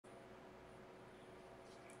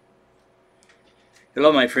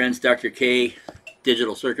Hello, my friends. Dr. K,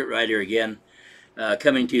 digital circuit writer again,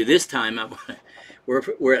 coming to you this time.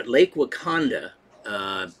 We're at Lake Wakanda,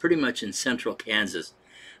 pretty much in central Kansas.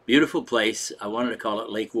 Beautiful place. I wanted to call it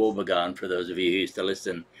Lake Wobegon for those of you who used to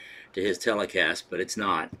listen to his telecast, but it's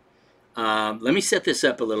not. Let me set this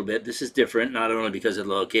up a little bit. This is different, not only because of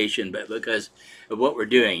the location, but because of what we're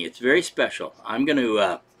doing. It's very special. I'm going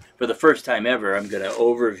to, for the first time ever, I'm going to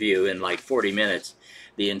overview in like 40 minutes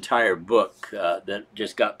the entire book that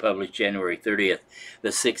just got published January 30th,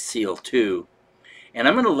 The Sixth Seal 2. And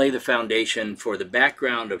I'm going to lay the foundation for the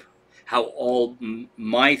background of how all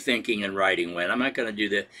my thinking and writing went. I'm not going to do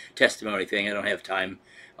the testimony thing. I don't have time.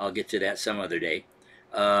 I'll get to that some other day.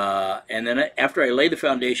 And then after I lay the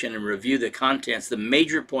foundation and review the contents, the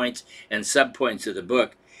major points and subpoints of the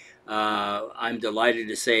book, I'm delighted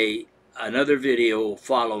to say another video will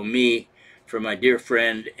follow me from my dear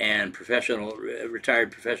friend and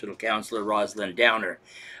retired professional counselor, Rosalind Downer.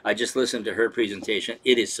 I just listened to her presentation.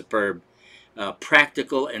 It is superb.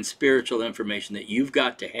 Practical and spiritual information that you've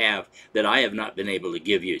got to have that I have not been able to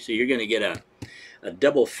give you. So you're going to get a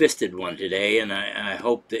double-fisted one today, and I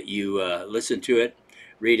hope that you listen to it,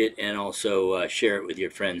 read it, and also share it with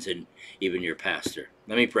your friends and even your pastor.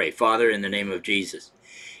 Let me pray. Father, in the name of Jesus,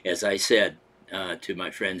 as I said to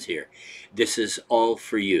my friends here, this is all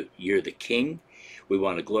for you. You're the King. We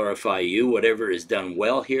want to glorify you. Whatever is done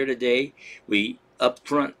well here today, we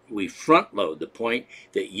front load the point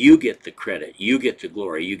that you get the credit, you get the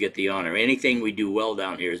glory, you get the honor. Anything we do well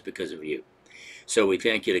down here is because of you. So we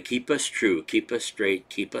thank you to keep us true, keep us straight,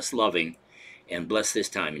 keep us loving, and bless this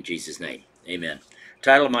time in Jesus' name. Amen.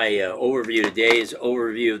 Title of my overview today is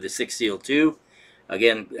Overview of the Sixth Seal 2.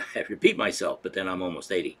 Again, I repeat myself, but then I'm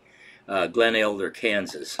almost 80. Glen Elder,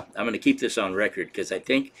 Kansas. I'm going to keep this on record because I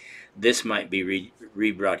think this might be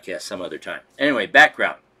rebroadcast some other time. Anyway,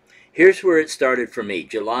 background. Here's where it started for me.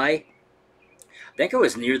 I think it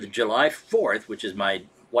was near the July 4th, which is my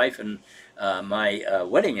wife and my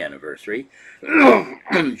wedding anniversary.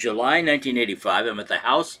 July 1985, I'm at the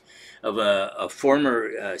house of a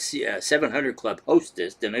former 700 Club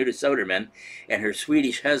hostess, Danuta Soderman, and her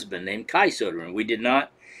Swedish husband named Kai Soderman. We did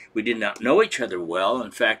not know each other well.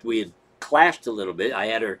 In fact, we had clashed a little bit. I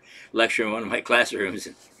had her lecture in one of my classrooms,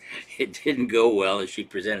 and it didn't go well as she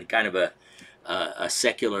presented kind of a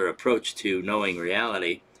secular approach to knowing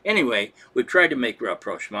reality. Anyway, we tried to make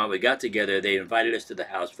rapprochement. We got together. They invited us to the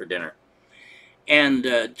house for dinner. And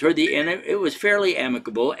toward the end, it was fairly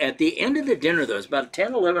amicable. At the end of the dinner, though, it was about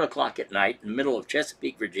 10, 11 o'clock at night in the middle of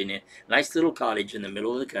Chesapeake, Virginia, nice little cottage in the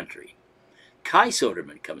middle of the country. Kai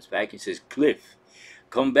Soderman comes back and says, "Cliff,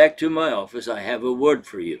 come back to my office. I have a word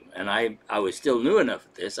for you." And I was still new enough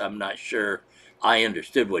at this. I'm not sure I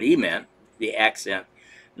understood what he meant, the accent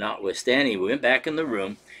notwithstanding. We went back in the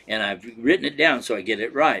room, and I've written it down so I get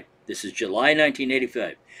it right. This is July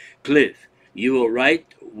 1985. "Cliff, you will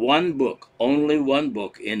write one book, only one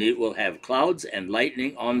book, and it will have clouds and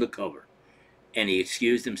lightning on the cover." And he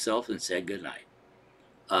excused himself and said goodnight.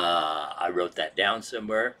 I wrote that down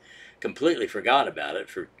somewhere, completely forgot about it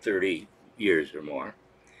for 30 years or more.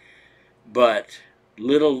 But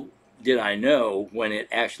little did I know when it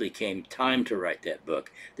actually came time to write that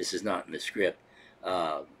book. This is not in the script.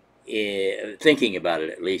 Thinking about it,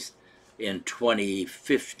 at least in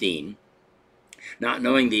 2015, not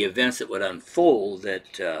knowing the events that would unfold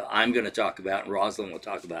that I'm going to talk about and Rosalind will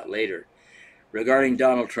talk about later regarding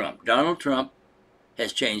Donald Trump. Donald Trump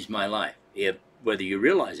has changed my life. Whether you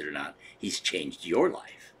realize it or not, he's changed your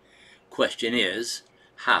life. Question is,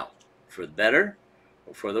 how? For the better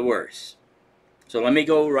or for the worse? So let me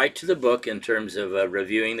go right to the book in terms of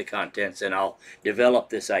reviewing the contents, and I'll develop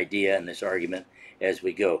this idea and this argument as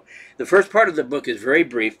we go. The first part of the book is very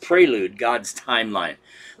brief, Prelude, God's Timeline.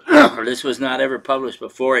 This was not ever published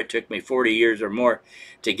before. It took me 40 years or more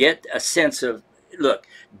to get a sense of, look,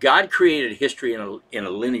 God created history in a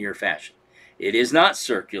linear fashion. It is not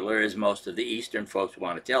circular, as most of the Eastern folks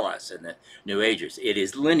want to tell us in the New Agers. It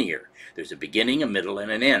is linear. There's a beginning, a middle,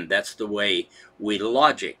 and an end. That's the way we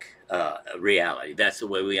logic reality. That's the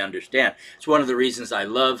way we understand. It's one of the reasons I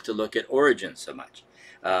love to look at origins so much.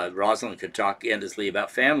 Rosalind could talk endlessly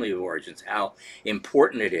about family of origins, how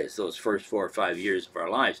important it is, those first 4 or 5 years of our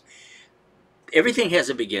lives. Everything has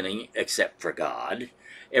a beginning except for God.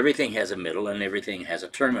 Everything has a middle, and everything has a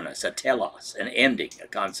terminus, a telos, an ending, a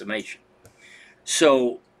consummation.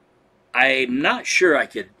 So I'm not sure I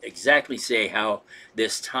could exactly say how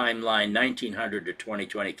this timeline 1900 to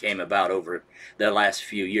 2020 came about over the last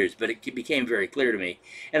few years, but it became very clear to me.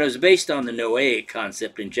 And it was based on the Noahic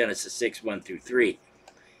concept in Genesis 6, 1 through 3.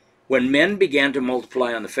 When men began to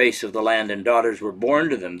multiply on the face of the land and daughters were born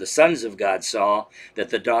to them, the sons of God saw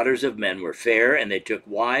that the daughters of men were fair, and they took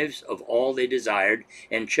wives of all they desired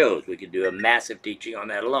and chose. We could do a massive teaching on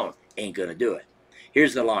that alone. Ain't going to do it.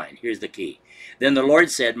 Here's the line. Here's the key. Then the Lord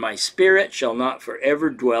said, My spirit shall not forever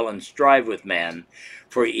dwell and strive with man,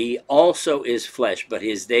 for he also is flesh, but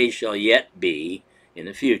his days shall yet be, in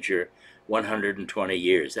the future, 120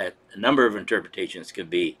 years. That a number of interpretations could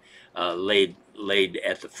be laid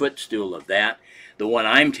at the footstool of that. The one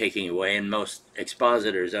I'm taking away, and most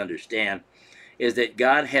expositors understand, is that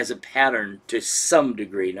God has a pattern to some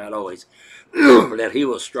degree, not always, that he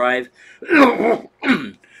will strive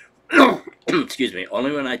excuse me,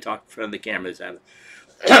 only when I talk in front of the cameras,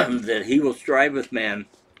 that he will strive with man,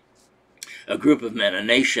 a group of men, a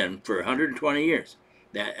nation, for 120 years.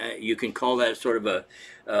 That you can call that sort of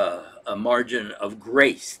a margin of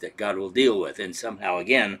grace that God will deal with. And somehow,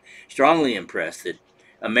 again, strongly impressed that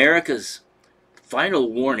America's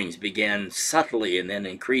final warnings began subtly and then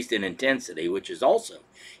increased in intensity, which is also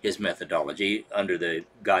his methodology under the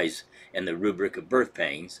guise and the rubric of birth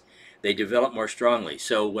pangs. They developed more strongly.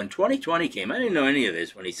 So when 2020 came, I didn't know any of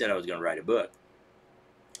this when he said I was going to write a book.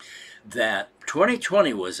 That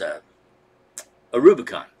 2020 was a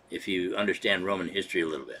Rubicon, if you understand Roman history a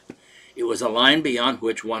little bit. It was a line beyond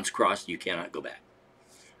which, once crossed, you cannot go back.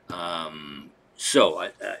 It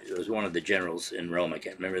was one of the generals in Rome. I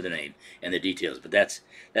can't remember the name and the details, but that's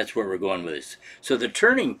where we're going with this. So the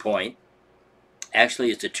turning point,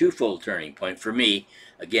 actually, it's a twofold turning point for me.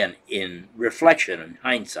 Again, in reflection and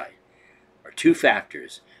hindsight, are two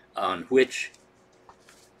factors on which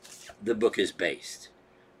the book is based.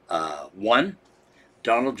 One,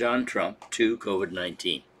 Donald John Trump. Two,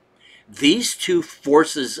 COVID-19. These two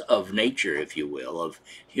forces of nature, if you will, of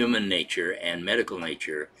human nature and medical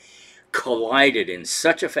nature, collided in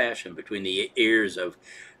such a fashion between the ears of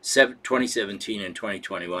 2017 and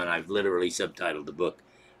 2021. I've literally subtitled the book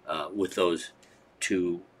with those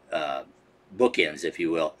two bookends, if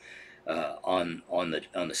you will, on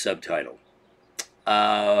the subtitle.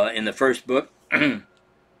 In the first book,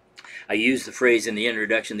 I used the phrase in the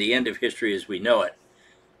introduction, "the end of history as we know it,"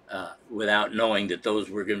 without knowing that those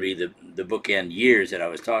were going to be the bookend years that I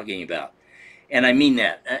was talking about. And I mean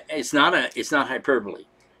that. It's not hyperbole.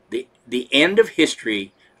 The end of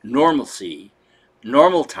history, normalcy,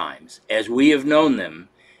 normal times, as we have known them,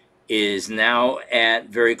 is now at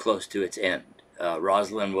very close to its end.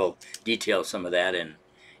 Rosalind will detail some of that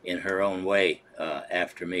in her own way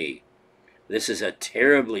after me. This is a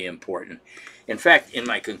terribly important. In fact, in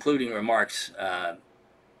my concluding remarks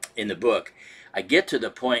in the book, I get to the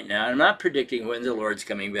point now, I'm not predicting when the Lord's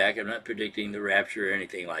coming back, I'm not predicting the rapture or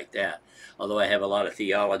anything like that, although I have a lot of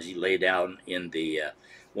theology laid out in the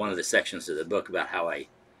one of the sections of the book about how I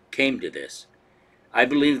came to this. I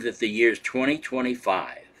believe that the years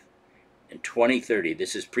 2025 and 2030,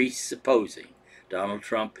 this is presupposing Donald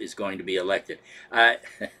Trump is going to be elected. I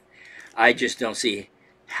just don't see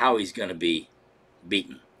how he's going to be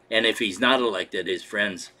beaten. And if he's not elected, his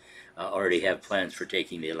friends already have plans for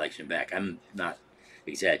taking the election back. I'm not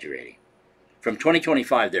exaggerating. From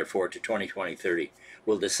 2025, therefore, to 2030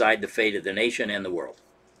 will decide the fate of the nation and the world.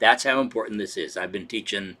 That's how important this is. I've been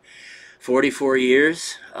teaching 44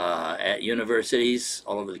 years at universities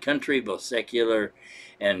all over the country, both secular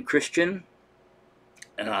and Christian,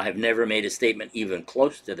 and I have never made a statement even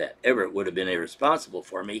close to that ever. It would have been irresponsible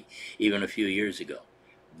for me even a few years ago.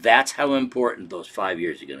 That's how important those 5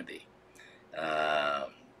 years are going to be.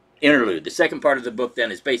 Interlude. The second part of the book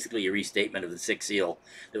then is basically a restatement of the sixth seal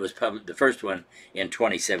that was published, the first one in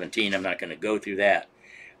 2017. I'm not going to go through that.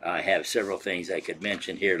 I have several things I could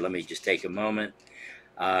mention here. Let me just take a moment.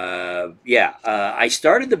 I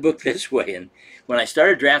started the book this way, and when I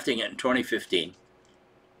started drafting it in 2015,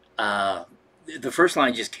 the first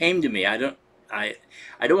line just came to me. I don't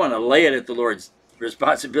want to lay it at the Lord's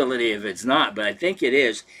responsibility if it's not, but I think it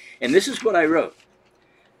is. And this is what I wrote.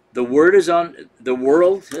 The world is on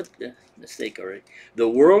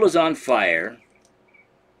fire.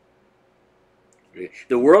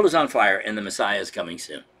 The world is on fire, and the Messiah is coming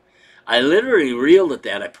soon. I literally reeled at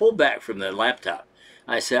that. I pulled back from the laptop.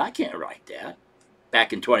 I said, I can't write that.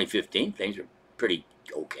 Back in 2015, things were pretty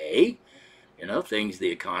okay. You know, the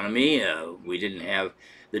economy, we didn't have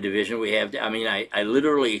the division we have. I mean, I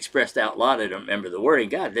literally expressed out loud, I don't remember the wording,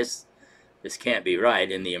 God, this can't be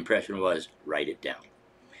right. And the impression was, write it down,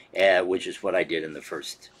 which is what I did in the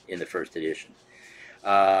first edition.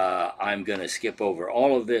 I'm going to skip over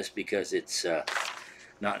all of this because it's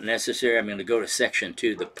not necessary. I'm going to go to section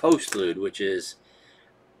 2, the postlude, which is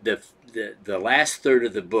the last third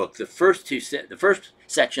of the book, the first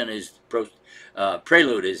section is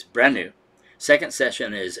Prelude is brand new. Second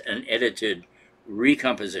section is an edited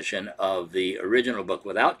recomposition of the original book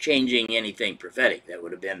without changing anything prophetic. That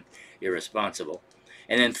would have been irresponsible.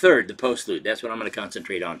 And then third, the postlude. That's what I'm going to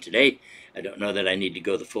concentrate on today. I don't know that I need to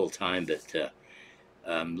go the full time, but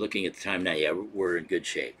looking at the time now, yeah, we're in good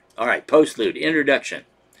shape. All right, postlude, introduction.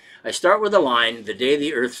 I start with a line, "The day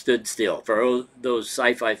the earth stood still." For those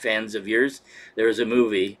sci-fi fans of yours, there was a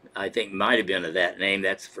movie, I think might have been of that name,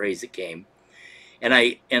 that's the phrase that came. And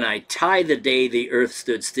I tie the day the earth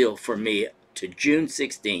stood still for me to June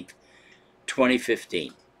 16th,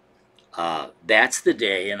 2015. That's the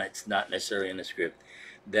day, and it's not necessarily in the script,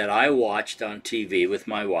 that I watched on TV with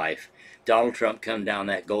my wife, Donald Trump come down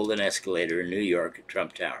that golden escalator in New York at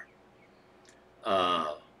Trump Tower.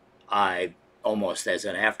 I almost as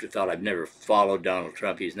an afterthought, I've never followed Donald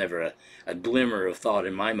Trump. He's never a glimmer of thought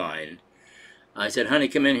in my mind. I said, "Honey,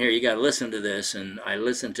 come in here. You got to listen to this." And I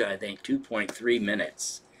listened to, I think, 2.3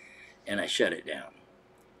 minutes, and I shut it down.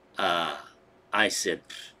 I said,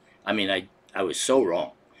 I was so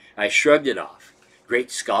wrong. I shrugged it off.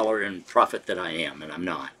 Great scholar and prophet that I am, and I'm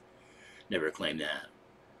not. Never claimed that.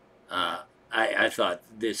 I thought,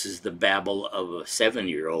 this is the babble of a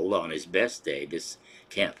 7-year-old on his best day. This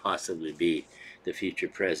can't possibly be the future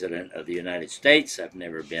president of the United States. I've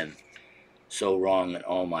never been so wrong in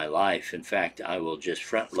all my life. In fact, I will just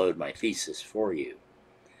front load my thesis for you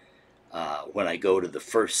when I go to the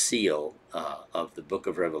first seal of the book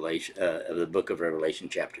of Revelation,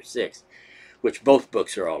 chapter 6, which both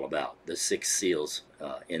books are all about, the 6 seals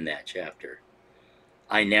in that chapter.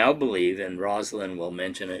 I now believe, and Rosalind will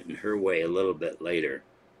mention it in her way a little bit later,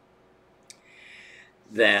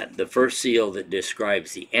 that the first seal that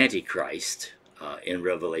describes the Antichrist in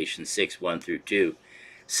Revelation 6, 1 through 2,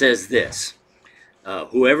 says this: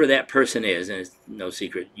 whoever that person is, and it's no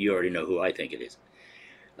secret, you already know who I think it is,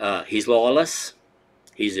 he's lawless,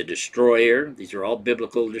 he's a destroyer, these are all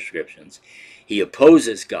biblical descriptions, he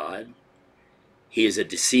opposes God, he is a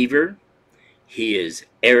deceiver, he is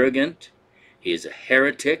arrogant, he is a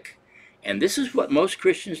heretic, and this is what most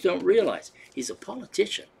Christians don't realize. He's a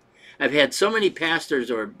politician. I've had so many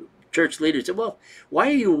pastors or church leaders say, "Well, why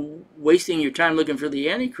are you wasting your time looking for the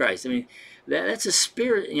Antichrist? I mean, that's a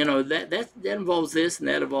spirit, you know, that involves this and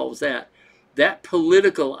that involves that." That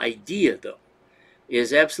political idea, though,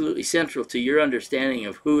 is absolutely central to your understanding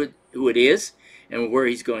of who it is and where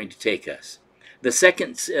he's going to take us. The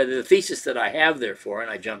second, the thesis that I have, therefore,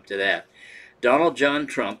 and I jump to that, Donald John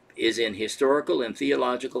Trump is in historical and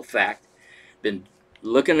theological fact, been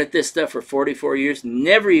looking at this stuff for 44 years,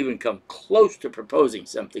 never even come close to proposing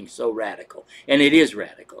something so radical. And it is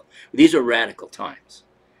radical. These are radical times.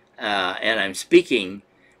 And I'm speaking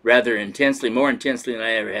rather intensely, more intensely than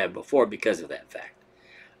I ever have before because of that fact.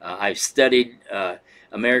 I've studied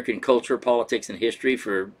American culture, politics, and history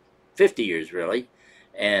for 50 years, really.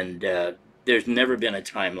 And there's never been a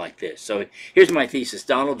time like this. So here's my thesis.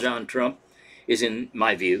 Donald John Trump is, in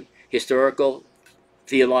my view, historical,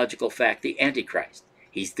 theological fact, the Antichrist.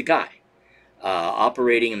 He's the guy.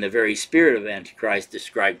 Operating in the very spirit of Antichrist,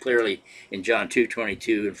 described clearly in John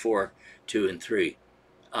 2:22 and 4:2 and 3.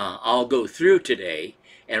 I'll go through today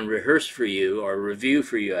and rehearse for you, or review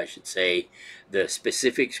for you, I should say, the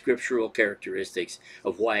specific scriptural characteristics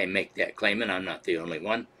of why I make that claim, and I'm not the only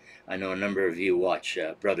one. I know a number of you watch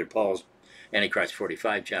Brother Paul's Antichrist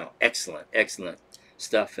 45 channel. Excellent, excellent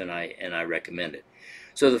stuff, and I recommend it.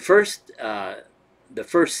 So the first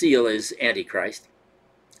seal is Antichrist,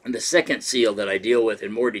 and the second seal that I deal with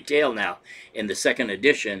in more detail now in the second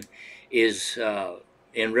edition is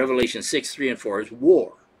in Revelation 6, 3, and 4 is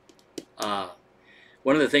war.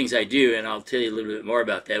 One of the things I do, and I'll tell you a little bit more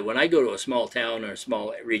about that, when I go to a small town or a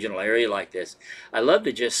small regional area like this, I love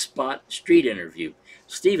to just spot street interview.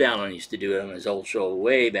 Steve Allen used to do it on his old show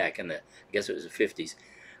way back in the, I guess it was the 50s.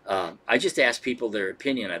 I just ask people their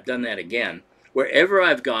opinion. I've done that again. Wherever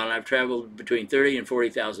I've gone, I've traveled between 30 and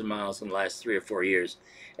 40,000 miles in the last 3 or 4 years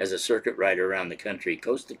as a circuit rider around the country,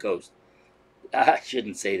 coast to coast. I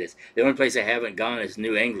shouldn't say this. The only place I haven't gone is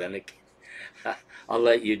New England. I'll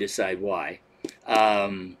let you decide why.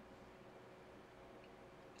 I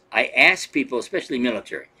ask people, especially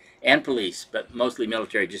military and police, but mostly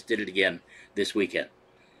military, just did it again this weekend.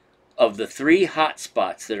 Of the 3 hot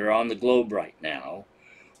spots that are on the globe right now,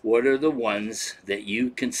 what are the ones that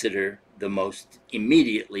you consider the most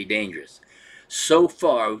immediately dangerous? So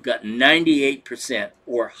far, we've got 98%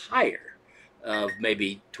 or higher of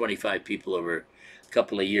maybe 25 people over a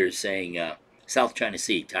couple of years saying South China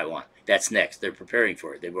Sea, Taiwan. That's next. They're preparing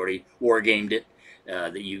for it. They've already war gamed it.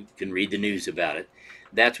 That you can read the news about it.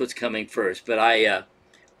 That's what's coming first. But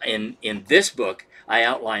in this book, I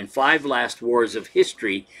outline 5 last wars of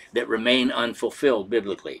history that remain unfulfilled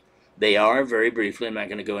biblically. They are, very briefly, I'm not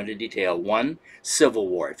going to go into detail. 1, Civil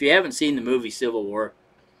War. If you haven't seen the movie Civil War,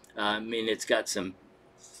 I mean, it's got some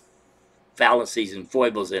fallacies and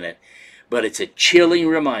foibles in it, but it's a chilling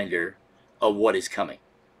reminder of what is coming.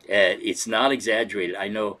 It's not exaggerated. I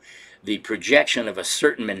know the projection of a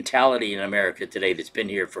certain mentality in America today that's been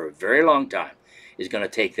here for a very long time is going to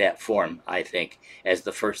take that form, I think, as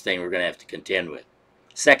the first thing we're going to have to contend with.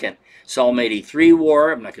 Second, Psalm 83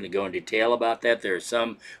 war. I'm not going to go in detail about that. There are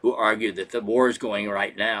some who argue that the wars going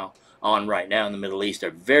right now in the Middle East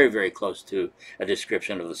are very, very close to a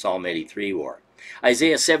description of the Psalm 83 war.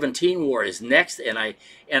 Isaiah 17 war is next, and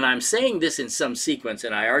I'm saying this in some sequence,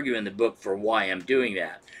 and I argue in the book for why I'm doing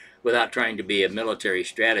that, without trying to be a military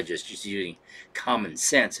strategist, just using common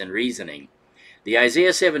sense and reasoning. The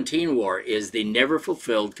Isaiah 17 war is the never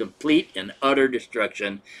fulfilled, complete and utter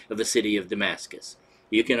destruction of the city of Damascus.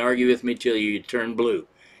 You can argue with me till you turn blue.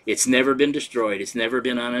 It's never been destroyed. It's never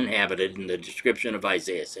been uninhabited in the description of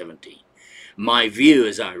Isaiah 17. My view,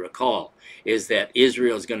 as I recall, is that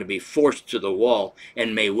Israel is going to be forced to the wall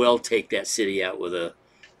and may well take that city out with a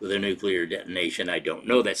nuclear detonation. I don't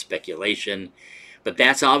know, that's speculation. But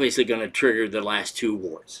that's obviously going to trigger the last 2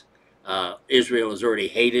 wars. Israel is already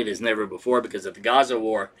hated as never before because of the Gaza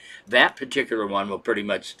war. That particular one will pretty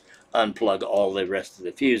much unplug all the rest of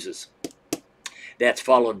the fuses. That's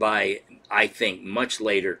followed by, I think, much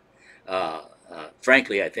later,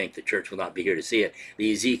 frankly, I think the church will not be here to see it,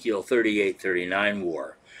 the Ezekiel 38-39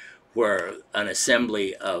 war, where an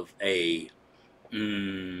assembly of a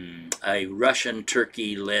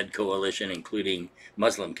Russian-Turkey-led coalition, including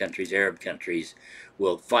Muslim countries, Arab countries,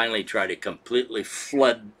 will finally try to completely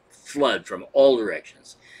flood from all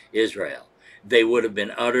directions Israel. They would have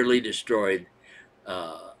been utterly destroyed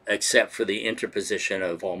except for the interposition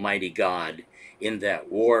of Almighty God in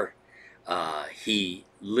that war. He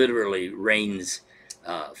literally rains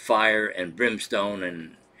fire and brimstone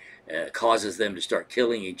and causes them to start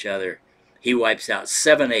killing each other. He wipes out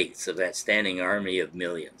 7/8 of that standing army of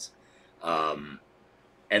millions.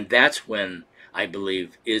 And that's when I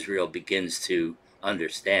believe Israel begins to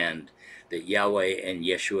understand that Yahweh and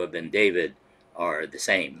Yeshua ben David are the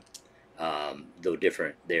same. Though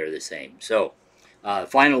different, they're the same. So,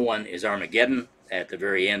 final one is Armageddon at the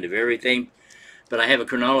very end of everything. But I have a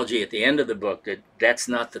chronology at the end of the book that's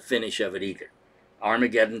not the finish of it either.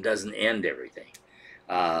 Armageddon doesn't end everything.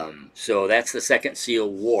 So that's the second seal,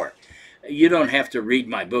 war. You don't have to read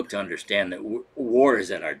my book to understand that war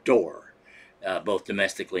is at our door, both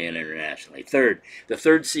domestically and internationally. Third, the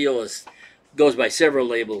third seal goes by several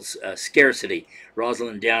labels. Scarcity.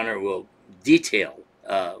 Rosalind Downer will detail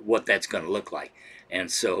what that's going to look like,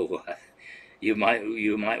 and so you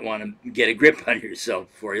might want to get a grip on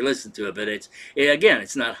yourself before you listen to it. But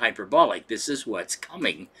it's not hyperbolic. This is what's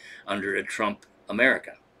coming under a Trump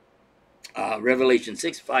America. Revelation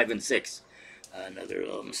 6, 5, and 6. Another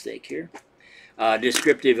little mistake here.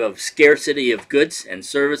 Descriptive of scarcity of goods and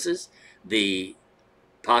services, the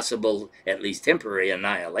possible, at least temporary,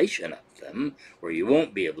 annihilation of them, where you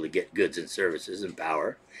won't be able to get goods and services and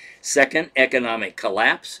power. Second, economic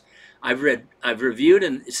collapse. I've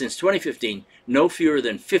reviewed since 2015 no fewer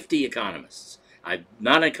than 50 economists. I'm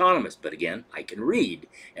not an economist, but again, I can read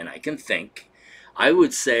and I can think. I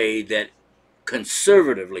would say that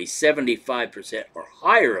conservatively 75% or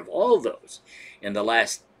higher of all those in the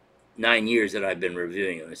last 9 years that I've been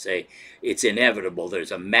reviewing them say it's inevitable.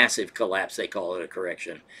 There's a massive collapse, they call it a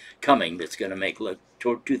correction, coming that's going to make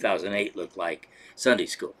 2008 look like Sunday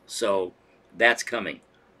school. So that's coming,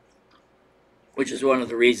 which is one of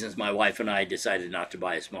the reasons my wife and I decided not to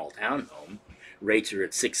buy a small town home. Rates are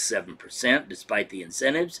at 6-7% despite the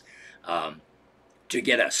incentives. To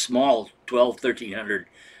get a small 1,200-1,300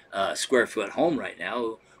 square foot home right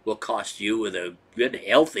now will cost you, with a good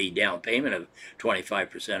healthy down payment of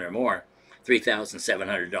 25% or more,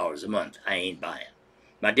 $3,700 a month. I ain't buying.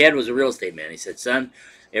 My dad was a real estate man. He said, son,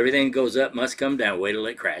 everything goes up must come down, wait till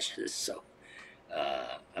it crashes. So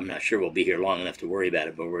I'm not sure we'll be here long enough to worry about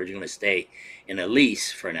it, but we're going to stay in a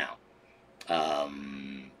lease for now.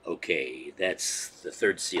 Okay, that's the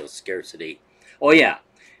third seal, scarcity. Oh yeah,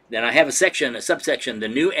 then I have a subsection, the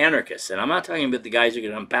new anarchists. And I'm not talking about the guys who are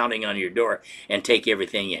going to come pounding on your door and take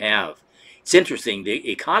everything you have. It's interesting,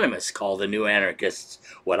 the economists call the new anarchists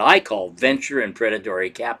what I call venture and predatory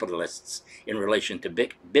capitalists in relation to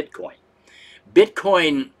Bitcoin.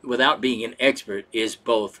 Bitcoin, without being an expert, is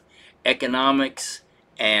both economics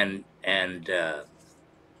and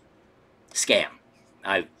scam.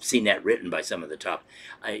 I've seen that written by some of the top.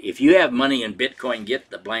 If you have money in Bitcoin, get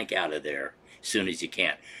the blank out of there as soon as you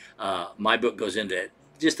can. My book goes into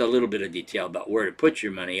just a little bit of detail about where to put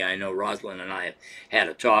your money. I know Rosalind and I have had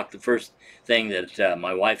a talk. The first thing that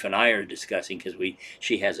my wife and I are discussing, because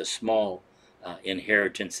she has a small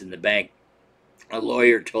inheritance in the bank. A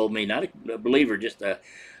lawyer told me, not a believer, just a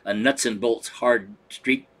nuts and bolts, hard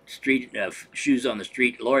street shoes on the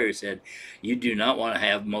street lawyer said, you do not want to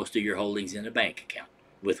have most of your holdings in a bank account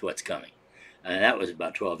with what's coming. And that was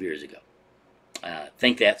about 12 years ago.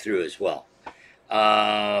 Think that through as well.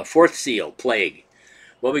 Fourth seal, plague.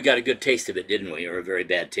 Well, we got a good taste of it, didn't we? Or a very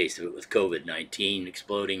bad taste of it with COVID-19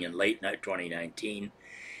 exploding in late 2019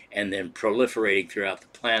 and then proliferating throughout the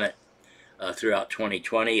planet throughout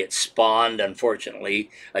 2020. It spawned, unfortunately,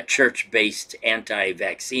 a church-based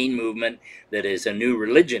anti-vaccine movement that is a new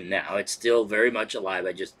religion now. It's still very much alive.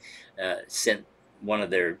 I just sent one of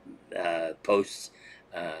their posts,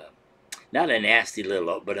 not a nasty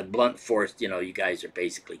little, but a blunt force, you guys are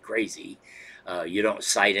basically crazy. You don't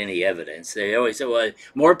cite any evidence. They always say, well,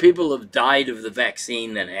 more people have died of the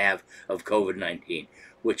vaccine than have of COVID-19,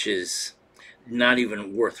 which is not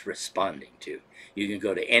even worth responding to. You can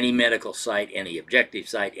go to any medical site, any objective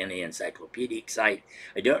site, any encyclopedic site.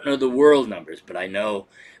 I don't know the world numbers, but I know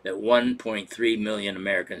that 1.3 million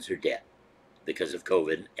Americans are dead because of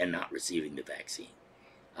COVID and not receiving the vaccine.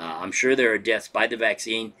 I'm sure there are deaths by the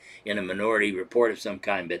vaccine in a minority report of some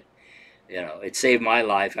kind, but it saved my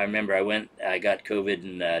life. I remember I got COVID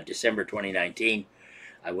in December 2019.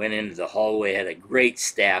 I went into the hallway, had a great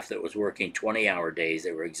staff that was working 20-hour days.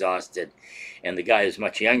 They were exhausted. And the guy who's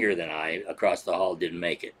much younger than I across the hall didn't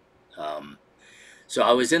make it. So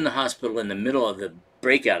I was in the hospital in the middle of the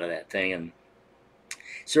breakout of that thing, and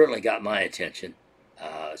certainly got my attention.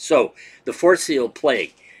 So the fourth seal,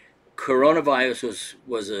 plague. Coronavirus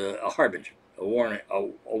was a harbinger, a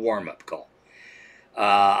warm-up call.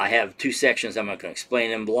 I have two sections. I'm not going to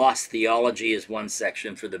explain them. Lost theology is one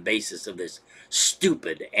section for the basis of this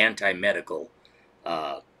stupid anti-medical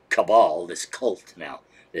cabal, this cult now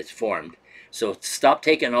that's formed. So stop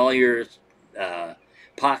taking all your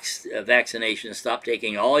pox vaccinations. Stop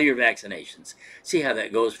taking all your vaccinations. See how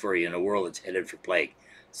that goes for you in a world that's headed for plague.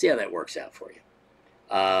 See how that works out for you.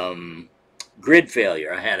 Grid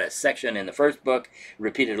failure. I had a section in the first book,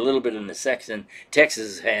 repeated a little bit in the section.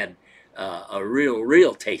 Texas had a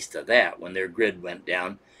real taste of that when their grid went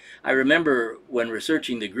down. I remember when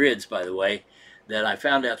researching the grids, by the way, that I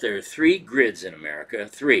found out there are 3 grids in America.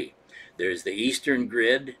 3. There's the Eastern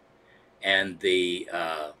grid and the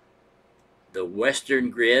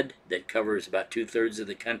Western grid that covers about 2/3 of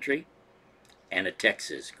the country, and a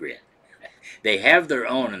Texas grid. They have their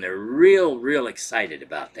own, and they're real excited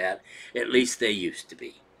about that. At least they used to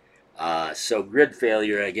be. So grid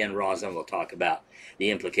failure, again, Rosalind will talk about the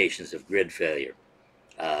implications of grid failure.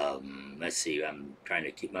 Let's see, I'm trying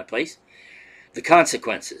to keep my place. The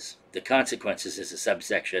consequences. The consequences is a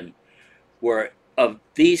subsection where of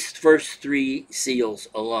these first 3 seals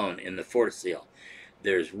alone in the fourth seal,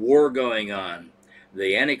 there's war going on.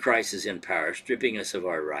 The Antichrist is in power, stripping us of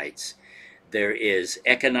our rights. There is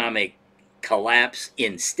economic collapse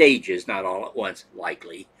in stages, not all at once,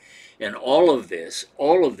 likely. And all of this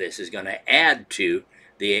is going to add to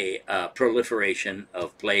the proliferation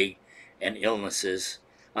of plague and illnesses,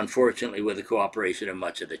 unfortunately with the cooperation of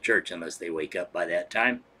much of the church, unless they wake up by that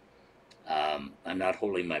time. I'm not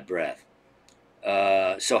holding my breath.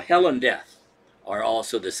 So hell and death are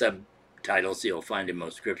also the subtitles you'll find in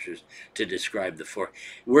most scriptures to describe the fourth.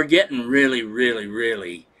 We're getting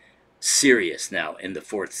really serious now in the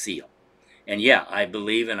fourth seal. And yeah, I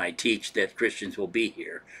believe and I teach that Christians will be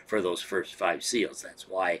here for those first 5 seals. That's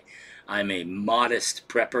why I'm a modest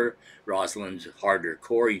prepper. Rosalind's harder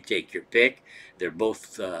core. You take your pick. They're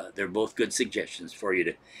both good suggestions for you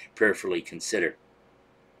to prayerfully consider.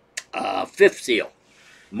 Fifth seal,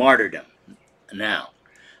 martyrdom. Now,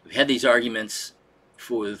 we've had these arguments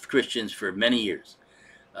with Christians for many years,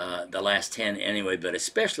 the last 10 anyway, but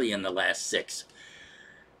especially in the last 6.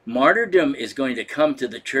 Martyrdom is going to come to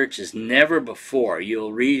the church as never before.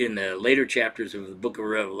 You'll read in the later chapters of the book of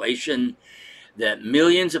Revelation that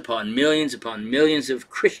millions upon millions upon millions of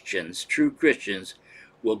Christians, true Christians,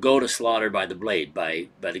 will go to slaughter by the blade, by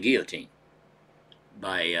the guillotine,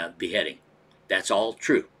 by beheading. That's all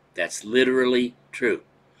true. That's literally true.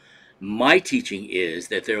 My teaching is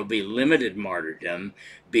that there will be limited martyrdom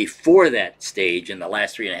before that stage in the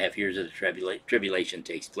last 3.5 years of the tribulation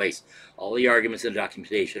takes place. All the arguments and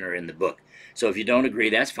documentation are in the book. So if you don't agree,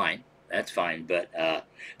 that's fine. That's fine. But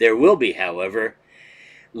there will be, however,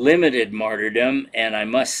 limited martyrdom, and I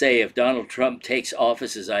must say, if Donald Trump takes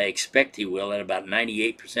office, as I expect he will, at about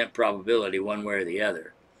 98% probability, one way or the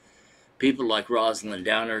other, people like Rosalind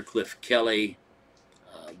Downer, Cliff Kelly,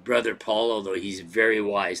 Brother Paul, although he's very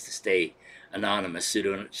wise to stay anonymous,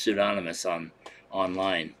 pseudonymous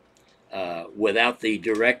online, without the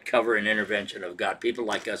direct cover and intervention of God, people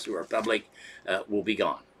like us who are public will be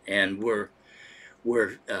gone, and we're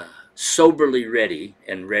soberly ready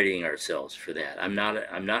and readying ourselves for that. I'm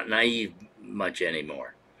not naive much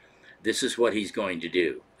anymore. This is what he's going to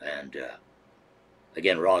do, and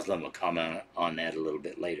again, Rosalind will comment on that a little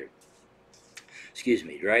bit later. Excuse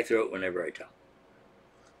me, dry throat whenever I talk.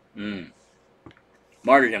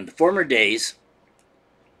 Martyrdom. The former days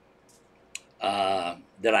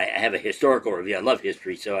that I have a historical review. I love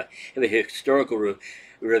history, so I have a historical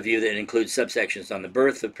review that includes subsections on the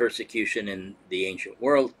birth of persecution in the ancient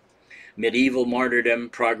world, medieval martyrdom,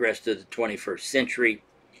 progress to the 21st century,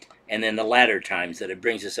 and then the latter times that it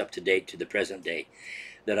brings us up to date to the present day,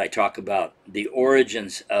 that I talk about the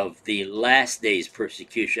origins of the last days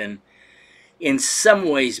persecution, in some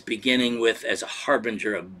ways beginning with, as a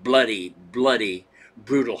harbinger, a bloody,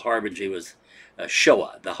 brutal harbinger was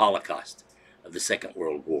Shoah, the Holocaust of the Second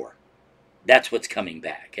World War. That's what's coming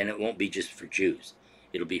back, and it won't be just for Jews.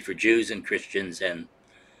 It'll be for Jews and Christians and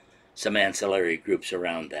some ancillary groups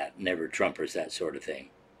around that, never Trumpers, that sort of thing.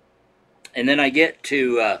 And then I get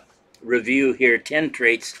to review here 10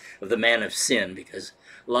 traits of the man of sin, because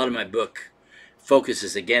a lot of my book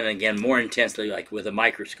focuses again and again more intensely, like with a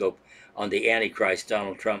microscope, on the Antichrist,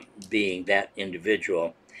 Donald Trump being that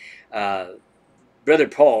individual. Brother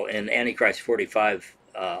Paul in Antichrist 45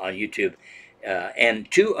 on YouTube,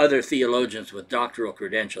 and two other theologians with doctoral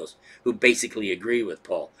credentials who basically agree with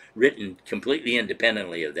Paul, written completely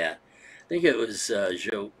independently of that. I think it was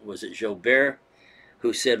Joubert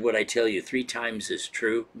who said, "What I tell you 3 times is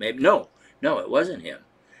true." Maybe no, it wasn't him.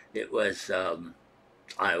 It was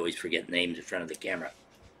I always forget names in front of the camera.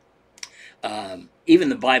 Even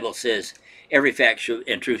the Bible says every fact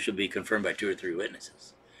and truth shall be confirmed by 2 or 3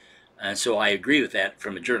 witnesses. And so I agree with that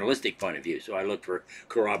from a journalistic point of view. So I look for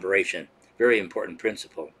corroboration. Very important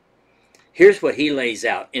principle. Here's what he lays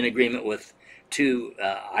out in agreement with 2,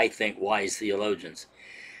 I think, wise theologians.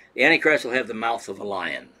 The Antichrist will have the mouth of a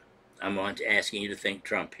lion. I'm asking you to think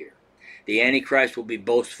Trump here. The Antichrist will be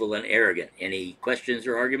boastful and arrogant. Any questions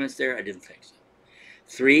or arguments there? I didn't think so.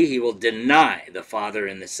 3, he will deny the Father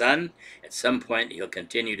and the Son. At some point, he'll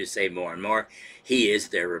continue to say more and more, he is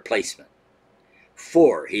their replacement.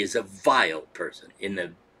 4, he is a vile person in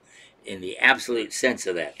the absolute sense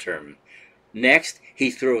of that term. Next,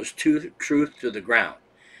 he throws truth to the ground.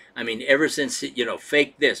 I mean, ever since,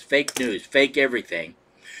 fake this, fake news, fake everything,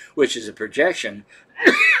 which is a projection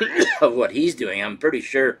of what he's doing. I'm pretty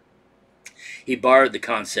sure he borrowed the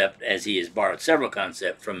concept, as he has borrowed several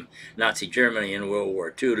concepts, from Nazi Germany in World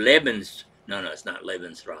War II. No, it's not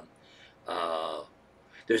Lebensraum.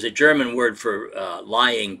 There's a German word for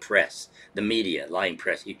lying press, the media, lying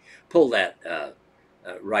press. You pull that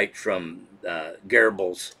right from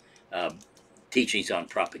Goebbels' teachings on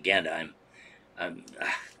propaganda.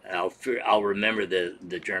 I'll remember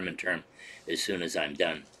the German term as soon as I'm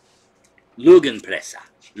done. Lügenpresse,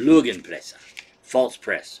 false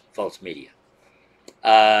press, false media.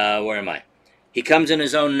 Where am I? He comes in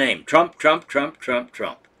his own name. Trump.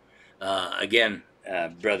 Again,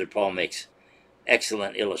 Brother Paul makes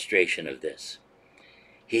excellent illustration of this.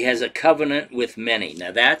 He has a covenant with many.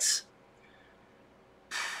 Now that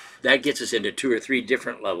gets us into 2 or 3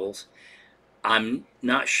 different levels. I'm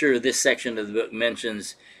not sure this section of the book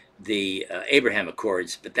mentions the Abraham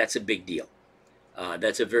Accords, but that's a big deal.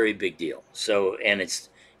 That's a very big deal. So, and it's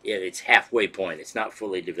halfway point. It's not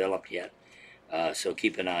fully developed yet. So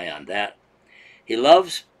keep an eye on that. He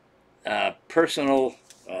loves personal.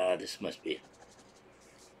 This must be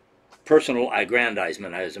personal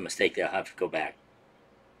aggrandizement. I was a mistake there. I'll have to go back.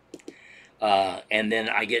 And then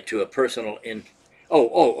I get to a personal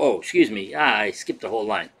excuse me. I skipped the whole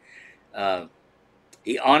line.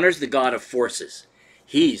 He honors the God of forces.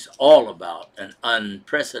 He's all about an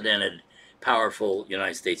unprecedented, powerful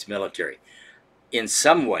United States military. In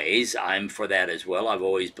some ways, I'm for that as well. I've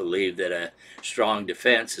always believed that a strong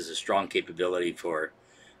defense is a strong capability for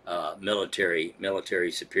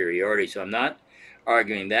military superiority. So I'm not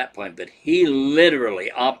arguing that point, but he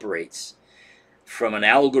literally operates from an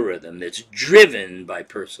algorithm that's driven by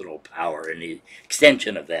personal power, and the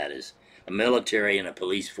extension of that is a military and a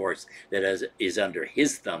police force that is under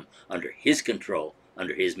his thumb, under his control,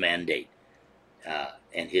 under his mandate,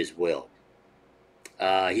 and his will.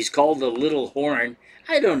 He's called the little horn.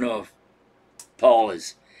 I don't know if Paul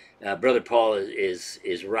is Brother Paul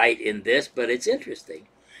is right in this, but it's interesting.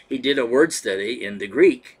 He did a word study in the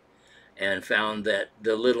Greek and found that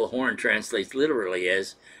the little horn translates literally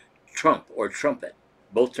as trump or trumpet,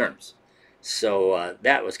 both terms. So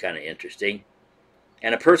that was kind of interesting.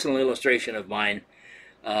 And a personal illustration of mine,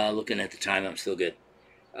 looking at the time, I'm still good,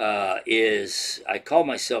 is I call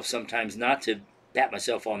myself sometimes not to pat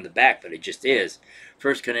myself on the back, but it just is.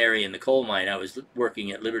 First canary in the coal mine. I was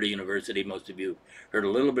working at Liberty University. Most of you heard a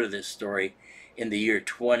little bit of this story. In the year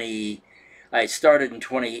 20, I started in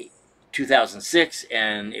 2006,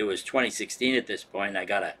 and it was 2016 at this point. I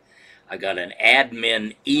got an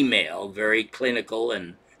admin email, very clinical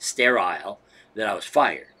and sterile, that I was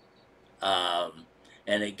fired.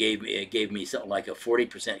 And it gave me something like a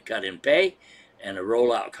 40% cut in pay and a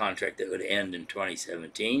rollout contract that would end in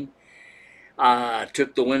 2017.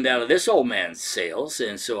 Took the wind out of this old man's sails,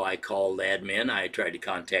 and so I called admin. I tried to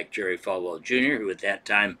contact Jerry Falwell Jr., who at that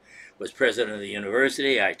time was president of the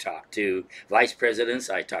university. I talked to vice presidents.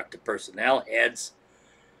 I talked to personnel heads.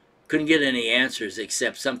 Couldn't get any answers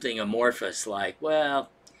except something amorphous like, well,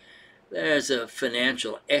 there's a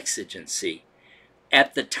financial exigency.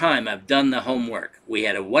 At the time, I've done the homework. We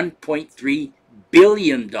had a $1.3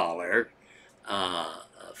 billion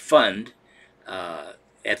fund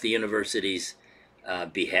at the university's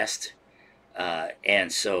behest,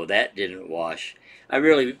 and so that didn't wash. I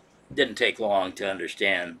really didn't take long to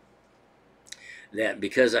understand that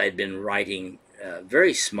because I had been writing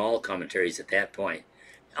very small commentaries at that point,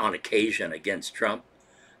 on occasion against Trump,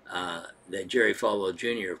 that Jerry Falwell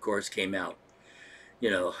Jr., of course, came out,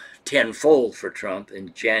 tenfold for Trump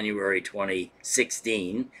in January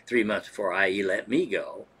 2016, 3 months before he let me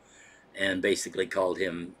go, and basically called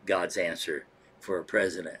him God's answer for a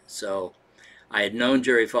president. So I had known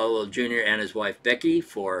Jerry Falwell Jr. and his wife Becky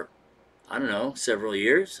for, I don't know, several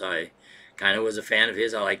years. I kind of was a fan of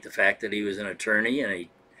his. I liked the fact that he was an attorney and he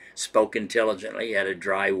spoke intelligently. He had a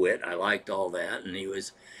dry wit. I liked all that, and he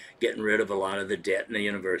was getting rid of a lot of the debt in the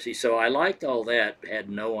university. So I liked all that, had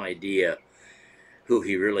no idea who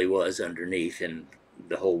he really was underneath, and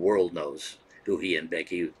the whole world knows who he and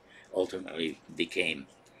Becky ultimately became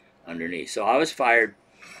underneath. So I was fired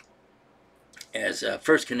as a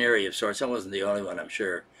first canary of sorts. I wasn't the only one, I'm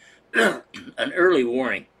sure. An early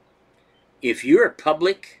warning. If you're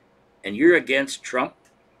public and you're against Trump,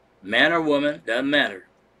 man or woman, doesn't matter,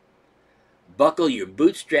 buckle your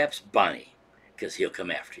bootstraps, Bonnie, because he'll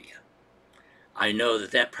come after you. I know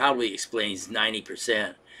that probably explains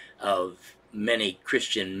 90% of many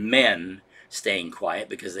Christian men staying quiet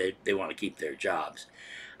because they want to keep their jobs.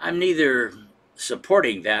 I'm neither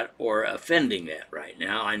supporting that or offending that right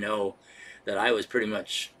now. I know that I was pretty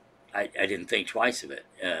much, I didn't think twice of it.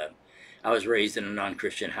 I was raised in a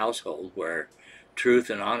non-Christian household where truth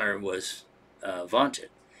and honor was vaunted.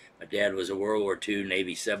 My dad was a World War II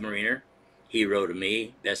Navy submariner, hero to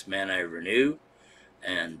me, best man I ever knew,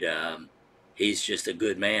 and he's just a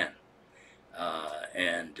good man.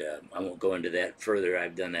 I won't go into that further.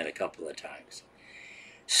 I've done that a couple of times.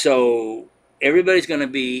 So everybody's going to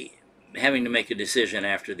be having to make a decision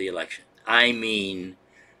after the election. I mean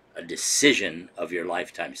a decision of your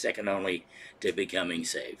lifetime, second only to becoming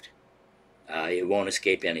saved. It won't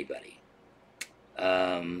escape anybody.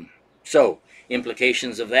 So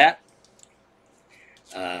implications of that.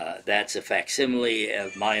 That's a facsimile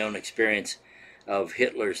of my own experience of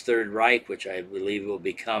Hitler's Third Reich, which I believe will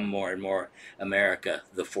become more and more America,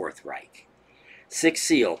 the Fourth Reich. Sixth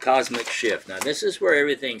seal, cosmic shift. Now this is where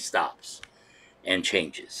everything stops and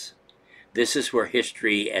changes. This is where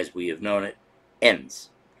history, as we have known it, ends.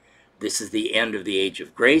 This is the end of the age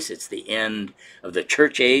of grace. It's the end of the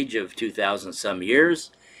church age of 2,000 some years.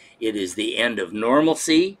 It is the end of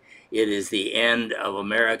normalcy. It is the end of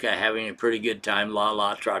America having a pretty good time, la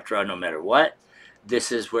la, tra tra, no matter what.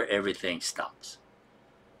 This is where everything stops.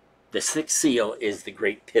 The sixth seal is the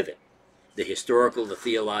great pivot, the historical, the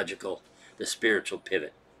theological, the spiritual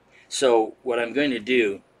pivot. So what I'm going to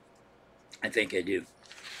do, I think I do.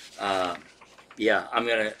 I'm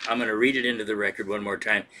gonna read it into the record one more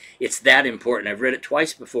time. It's that important. I've read it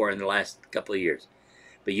twice before in the last couple of years.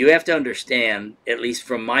 But you have to understand, at least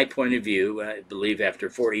from my point of view, I believe after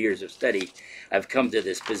 40 years of study, I've come to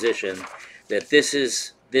this position that this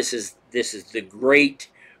is the great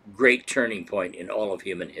turning point in all of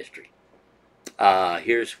human history.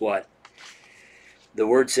 Here's what the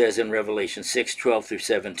word says in Revelation 6:12 through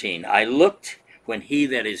 17. I looked when he,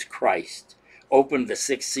 that is Christ, opened the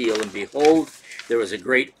sixth seal, and behold, there was a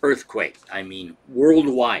great earthquake. I mean,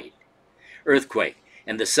 worldwide earthquake.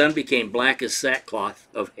 And the sun became black as sackcloth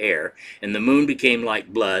of hair, and the moon became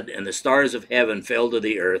like blood, and the stars of heaven fell to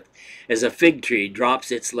the earth, as a fig tree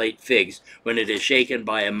drops its late figs when it is shaken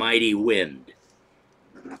by a mighty wind.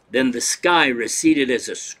 Then the sky receded as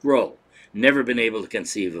a scroll. Never been able to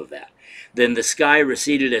conceive of that. Then the sky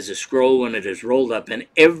receded as a scroll when it is rolled up, and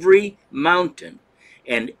every mountain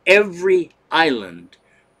and every island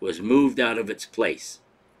was moved out of its place.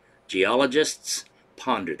 Geologists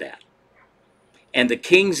ponder that. And the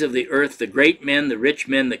kings of the earth, the great men, the rich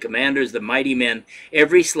men, the commanders, the mighty men,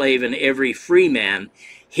 every slave and every free man,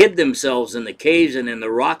 hid themselves in the caves and in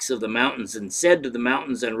the rocks of the mountains, and said to the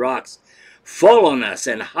mountains and rocks, fall on us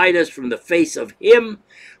and hide us from the face of him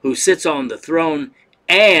who sits on the throne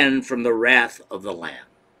and from the wrath of the Lamb.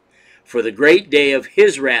 For the great day of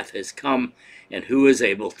his wrath has come, and who is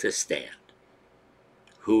able to stand?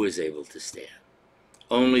 Who is able to stand?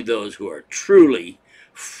 Only those who are truly,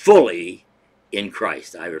 fully in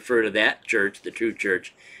Christ. I refer to that church, the true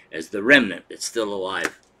church, as the remnant that's still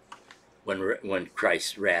alive when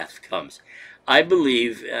Christ's wrath comes. I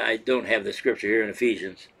believe, I don't have the scripture here in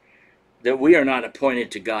Ephesians, that we are not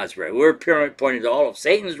appointed to God's wrath. We're appointed to all of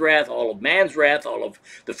Satan's wrath, all of man's wrath, all of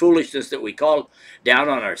the foolishness that we call down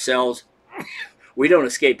on ourselves. We don't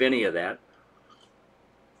escape any of that.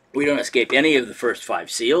 We don't escape any of the first 5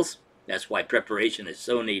 seals. That's why preparation is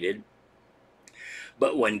so needed.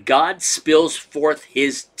 But when God spills forth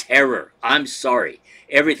his terror, I'm sorry,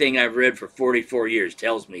 everything I've read for 44 years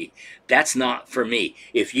tells me that's not for me.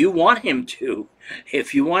 If you want him to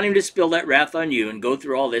spill that wrath on you and go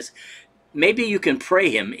through all this, maybe you can pray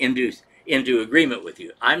him into agreement with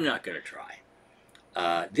you. I'm not going to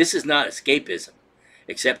try. This is not escapism,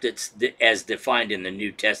 except it's as defined in the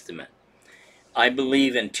New Testament. I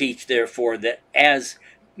believe and teach, therefore, that as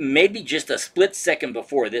maybe just a split second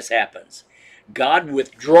before this happens, God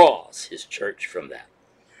withdraws his church from that.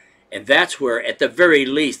 And that's where, at the very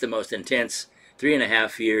least, the most intense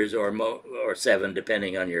 3.5 years or 7,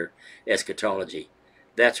 depending on your eschatology,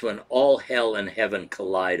 that's when all hell and heaven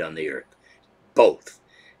collide on the earth. Both.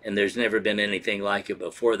 And there's never been anything like it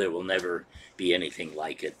before. There will never be anything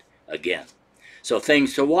like it again. So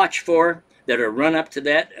things to watch for that are run up to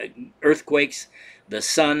that: earthquakes, the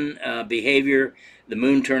sun behavior, the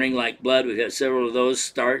moon turning like blood. We've had several of those.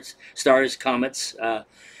 Stars, comets.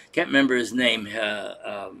 Can't remember his name.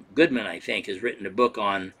 Goodman, I think, has written a book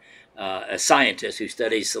on a scientist who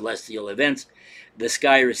studies celestial events. The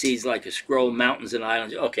sky recedes like a scroll, mountains and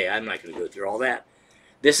islands. Okay, I'm not going to go through all that.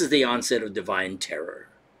 This is the onset of divine terror.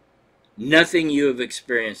 Nothing you have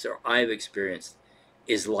experienced or I've experienced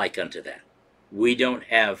is like unto that. We don't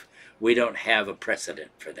have a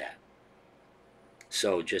precedent for that.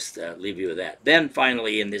 So just leave you with that. Then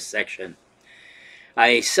finally in this section,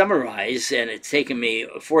 I summarize, and it's taken me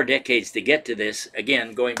 4 decades to get to this,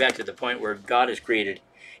 again, going back to the point where God has created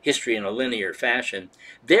history in a linear fashion.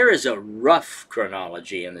 There is a rough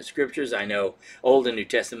chronology in the scriptures. I know Old and New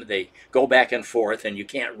Testament, they go back and forth, and you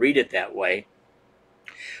can't read it that way.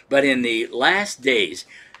 But in the last days,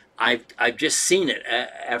 I've just seen it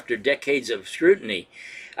after decades of scrutiny.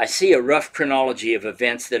 I see a rough chronology of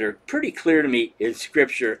events that are pretty clear to me in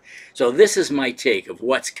Scripture. So this is my take of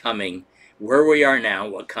what's coming, where we are now,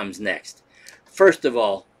 what comes next. First of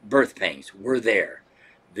all, birth pangs. We're there.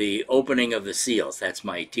 The opening of the seals. That's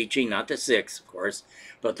my teaching, not the 6, of course,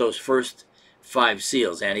 but those first 5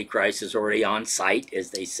 seals. Antichrist is already on site,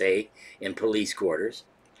 as they say, in police quarters.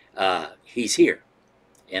 He's here.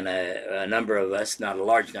 And a number of us, not a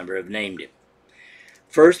large number, have named him.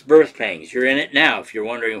 First, birth pangs. You're in it now. If you're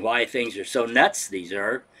wondering why things are so nuts, these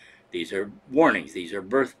are warnings. These are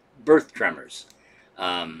birth tremors.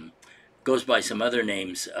 Goes by some other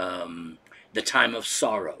names. The time of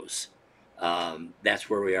sorrows. That's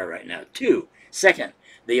where we are right now. Second,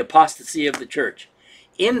 the apostasy of the church.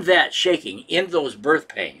 In that shaking, in those birth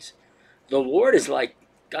pangs, the Lord is like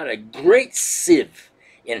got a great sieve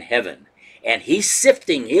in heaven. And he's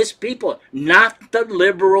sifting his people, not the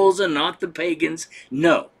liberals and not the pagans.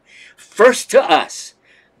 No. First to us.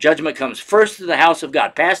 Judgment comes first to the house of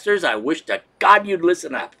God. Pastors, I wish to God you'd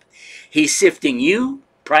listen up. He's sifting you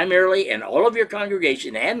primarily and all of your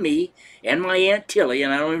congregation and me and my Aunt Tilly,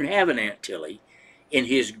 and I don't even have an Aunt Tilly, in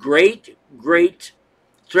his great, great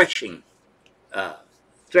threshing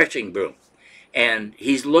broom. And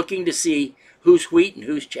he's looking to see who's wheat and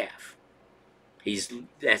who's chaff.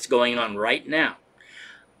 That's going on right now.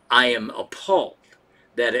 I am appalled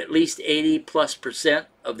that at least 80+%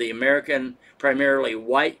 of the American, primarily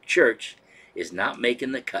white church is not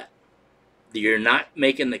making the cut. You're not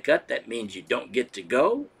making the cut, that means you don't get to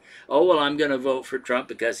go. Oh, well, I'm going to vote for Trump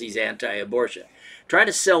because he's anti-abortion. try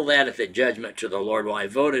to sell that at the judgment to the Lord. Well, I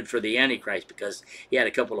voted for the Antichrist because he had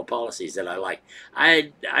a couple of policies that I liked.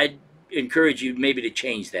 I'd encourage you maybe to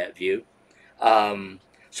change that view.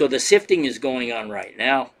 So the sifting is going on right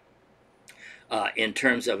now in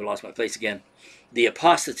terms of, I lost my place again, the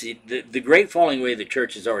apostasy, the great falling away of the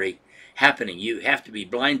church is already happening. You have to be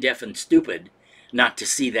blind, deaf, and stupid not to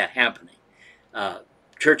see that happening.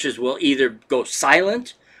 Churches will either go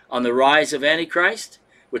silent on the rise of Antichrist,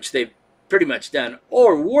 which they've pretty much done,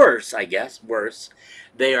 or worse, I guess, worse,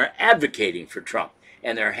 they are advocating for Trump.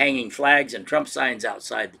 And they're hanging flags and Trump signs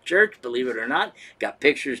outside the church, believe it or not. Got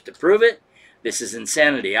pictures to prove it. This is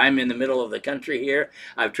insanity. I'm in the middle of the country here.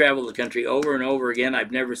 I've traveled the country over and over again.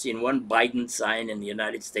 I've never seen one Biden sign in the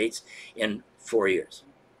United States in 4 years.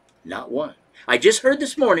 Not one. I just heard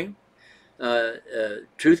this morning,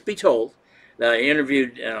 truth be told, that I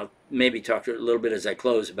interviewed, and I'll maybe talk a little bit as I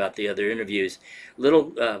close about the other interviews,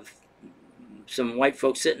 some white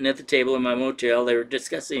folks sitting at the table in my motel. They were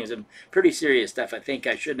discussing some pretty serious stuff. I think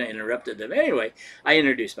I shouldn't have interrupted them. Anyway, I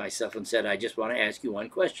introduced myself and said, I just want to ask you one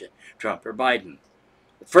question, Trump or Biden?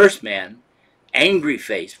 The first man, angry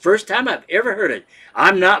face, first time I've ever heard it,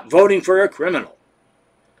 I'm not voting for a criminal.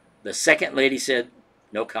 The second lady said,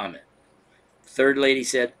 no comment. Third lady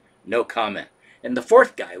said, no comment. And the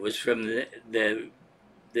fourth guy was from the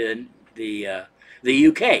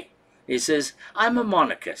UK. He says, I'm a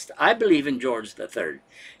monarchist. I believe in George III.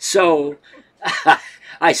 So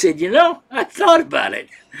I said, you know, I thought about it.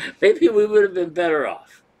 Maybe we would have been better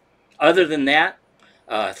off. Other than that,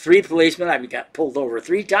 3 policemen, I got pulled over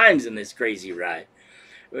 3 times in this crazy ride.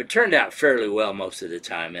 It turned out fairly well most of the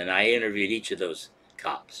time, and I interviewed each of those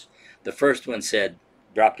cops. The first one said,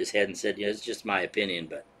 dropped his head and said, yeah, it's just my opinion,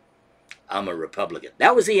 but I'm a Republican.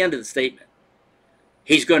 That was the end of the statement.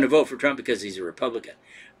 He's going to vote for Trump because he's a Republican.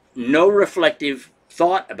 No reflective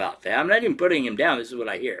thought about that. I'm not even putting him down. This is what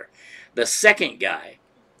I hear. The second guy,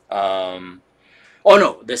 the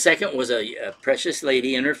second was a precious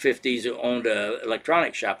lady in her 50s who owned an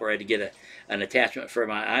electronics shop where I had to get an attachment for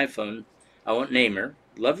my iPhone. I won't name her.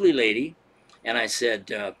 Lovely lady. And I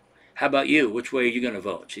said, how about you? Which way are you going to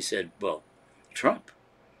vote? She said, well, Trump.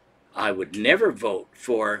 I would never vote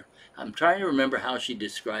for... I'm trying to remember how she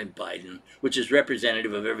described Biden, which is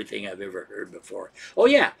representative of everything I've ever heard before. Oh,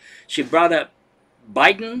 yeah. She brought up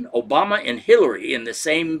Biden, Obama, and Hillary in the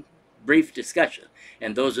same brief discussion.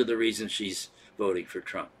 And those are the reasons she's voting for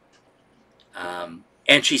Trump. And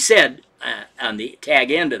she said, on the tag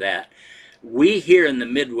end of that, we here in the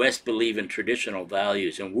Midwest believe in traditional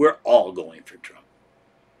values, and we're all going for Trump.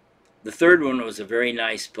 The third one was a very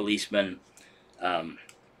nice policeman.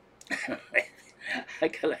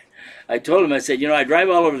 I told him, I said, you know, I drive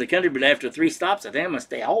all over the country, but after 3 stops, I think I'm going to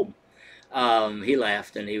stay home. He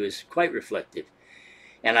laughed, and he was quite reflective.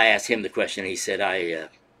 And I asked him the question. He said, I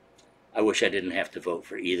wish I didn't have to vote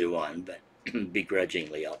for either one, but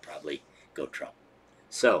begrudgingly, I'll probably go Trump.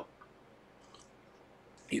 So,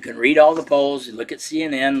 you can read all the polls, look at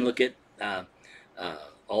CNN, look at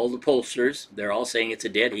all the pollsters. They're all saying it's a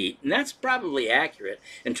dead heat, and that's probably accurate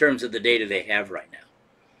in terms of the data they have right now.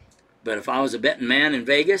 But if I was a betting man in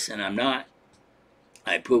Vegas, and I'm not,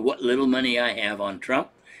 I'd put what little money I have on Trump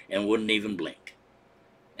and wouldn't even blink.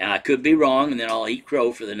 Now, I could be wrong, and then I'll eat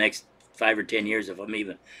crow for the next 5 or 10 years if I'm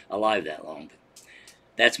even alive that long. But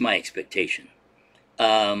that's my expectation. Where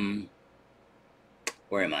am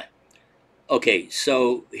I? Okay,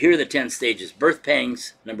 so here are the 10 stages. Birth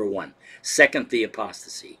pangs, number 1. Second, the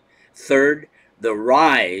apostasy. Third, the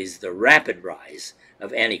rise, the rapid rise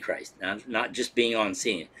of Antichrist, not just being on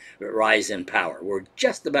scene, but rise in power. We're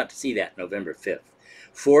just about to see that November 5th.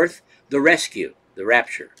 Fourth, the rescue, the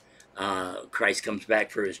rapture. Christ comes back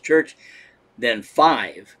for his church. Then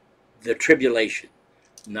 5, the tribulation.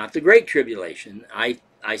 Not the great tribulation. I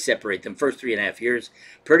separate them. First 3.5 years,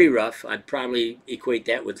 pretty rough. I'd probably equate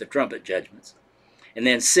that with the trumpet judgments. And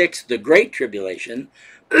then 6, the great tribulation,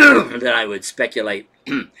 that I would speculate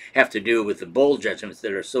have to do with the bowl judgments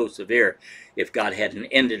that are so severe. If God hadn't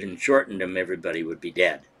ended and shortened them, everybody would be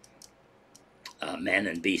dead. Man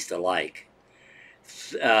and beast alike.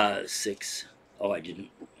 6, oh, I didn't.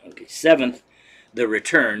 Okay, 7th, the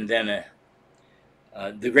return. Then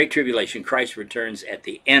the Great Tribulation, Christ returns at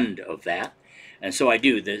the end of that. And so I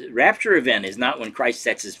do. The rapture event is not when Christ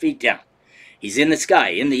sets his feet down. He's in the sky,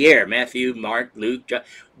 in the air. Matthew, Mark, Luke, John.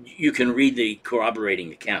 You can read the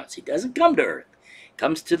corroborating accounts. He doesn't come to earth. He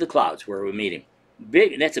comes to the clouds where we meet him.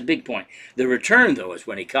 That's a big point. The return, though, is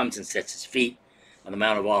when he comes and sets his feet on the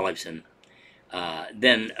Mount of Olives. And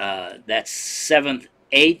then that's 7th.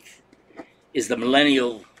 8th is the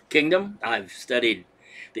millennial kingdom. I've studied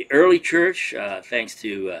the early church, thanks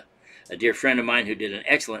to a dear friend of mine who did an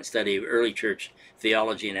excellent study of early church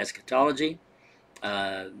theology and eschatology.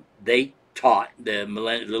 They taught the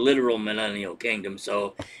literal millennial kingdom.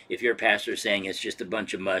 So if your pastor is saying it's just a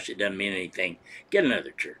bunch of mush, it doesn't mean anything, get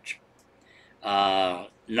another church.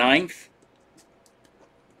 Ninth,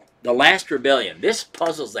 the last rebellion. This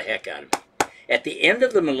puzzles the heck out of me. At the end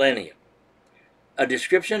of the millennium, a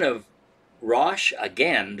description of Rosh,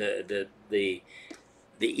 again, the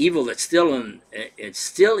evil that's still in, it's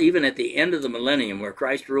still even at the end of the millennium where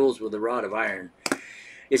Christ rules with a rod of iron,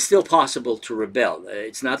 it's still possible to rebel.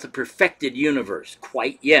 It's not the perfected universe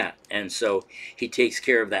quite yet, and so he takes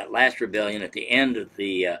care of that last rebellion at the end of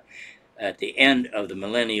the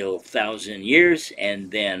millennial 1,000 years,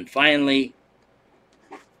 and then finally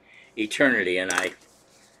eternity. And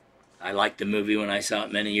I liked the movie when I saw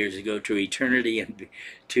it many years ago, To Eternity and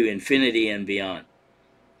to Infinity and Beyond.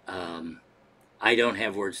 I don't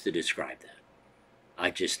have words to describe that. I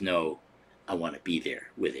just know I want to be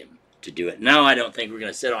there with him to do it. Now I don't think we're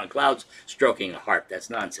going to sit on clouds stroking a harp. That's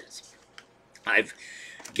nonsense. I've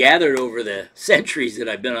gathered over the centuries that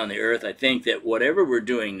I've been on the earth, I think that whatever we're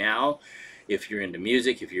doing now, if you're into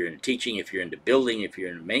music, if you're into teaching, if you're into building, if you're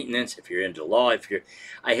into maintenance, if you're into law,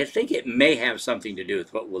 I think it may have something to do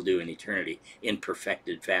with what we'll do in eternity in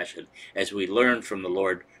perfected fashion as we learn from the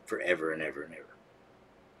Lord forever and ever and ever.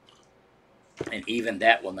 And even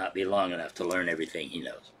that will not be long enough to learn everything he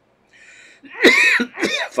knows.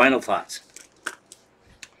 Final thoughts.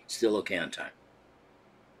 Still okay on time.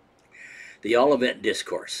 The Olivet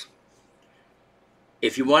Discourse.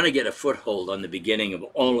 If you want to get a foothold on the beginning of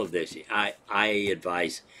all of this, I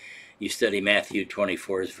advise you study Matthew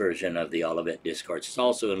 24's version of the Olivet Discourse. It's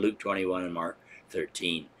also in Luke 21 and Mark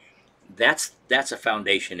 13. That's a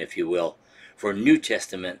foundation, if you will, for New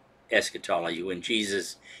Testament eschatology, when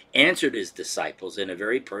Jesus answered his disciples in a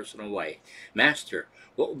very personal way. Master,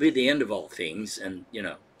 what will be the end of all things? And, you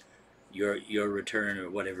know, your return, or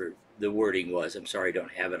whatever the wording was. I'm sorry I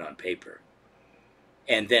don't have it on paper.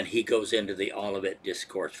 And then he goes into the Olivet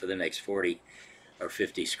Discourse for the next 40 or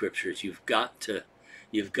 50 scriptures. You've got to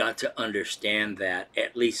understand that,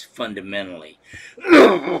 at least fundamentally,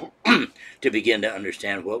 to begin to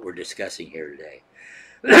understand what we're discussing here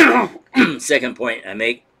today. Second point I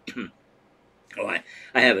make, I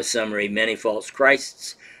have a summary: many false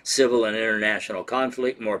Christs, civil and international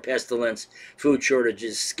conflict, more pestilence, food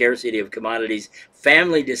shortages, scarcity of commodities,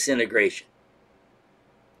 family disintegration.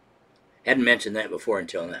 Hadn't mentioned that before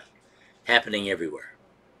until now. Happening everywhere.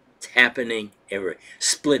 It's happening everywhere.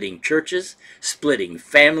 Splitting churches, splitting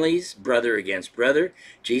families, brother against brother.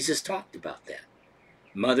 Jesus talked about that.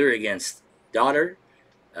 Mother against daughter,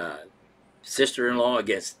 sister-in-law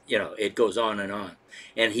against, it goes on and on.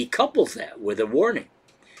 And he couples that with a warning.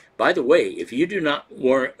 By the way, if you do not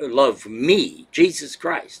love me, Jesus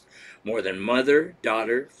Christ, more than mother,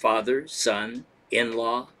 daughter, father, son,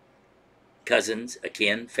 in-law, cousins,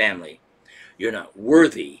 akin, family, you're not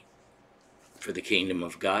worthy for the kingdom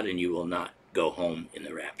of God, and you will not go home in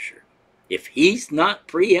the rapture. If he's not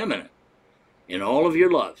preeminent in all of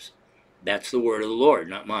your loves, that's the word of the Lord,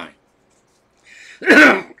 not mine.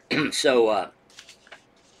 So,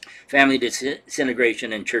 family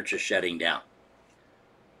disintegration and churches shutting down.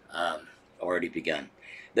 Already begun.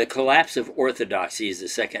 The collapse of orthodoxy is the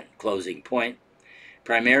second closing point,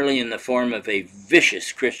 primarily in the form of a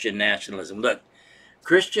vicious Christian nationalism. Look,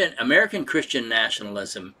 American Christian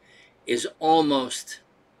nationalism is almost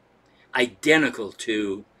identical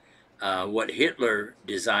to what Hitler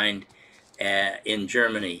designed in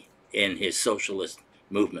Germany in his socialist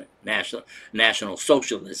movement, national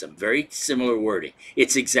socialism. Very similar wording.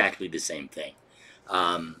 It's exactly the same thing.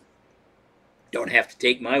 Don't have to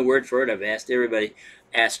take my word for it. I've asked everybody.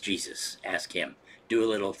 Ask Jesus. Ask him. Do a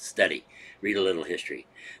little study. Read a little history.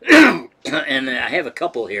 And I have a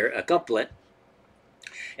couple here, a couplet.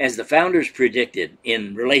 As the founders predicted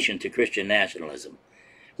in relation to Christian nationalism,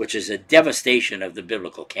 which is a devastation of the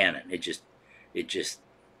biblical canon. It just,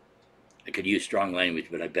 I could use strong language,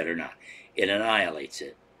 but I better not. It annihilates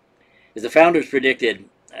it. As the founders predicted,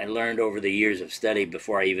 I learned over the years of study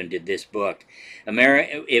before I even did this book,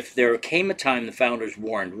 if there came a time the founders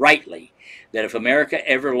warned rightly that if America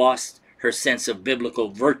ever lost her sense of biblical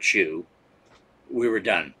virtue, we were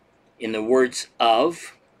done. In the words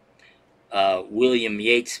of William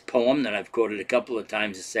Yeats' poem that I've quoted a couple of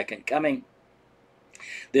times, The Second Coming,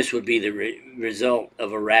 this would be the result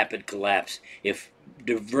of a rapid collapse if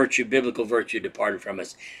the biblical virtue departed from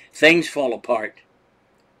us. Things fall apart.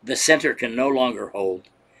 The center can no longer hold.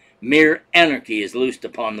 Mere anarchy is loosed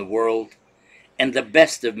upon the world, and the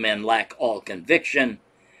best of men lack all conviction,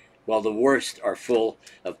 while the worst are full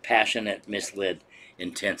of passionate, misled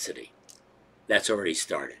intensity. That's already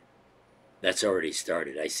started. That's already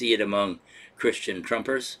started. I see it among Christian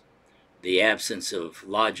Trumpers, the absence of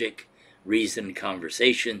logic, reason,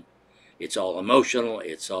 conversation. It's all emotional.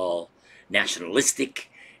 It's all nationalistic.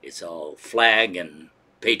 It's all flag and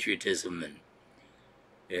patriotism. And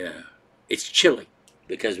yeah, it's chilling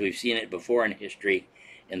because we've seen it before in history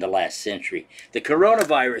in the last century. The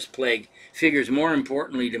coronavirus plague figures more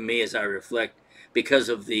importantly to me as I reflect because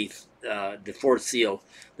of the fourth seal,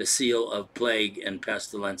 the seal of plague and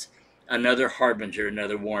pestilence, another harbinger,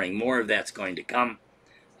 another warning. More of that's going to come.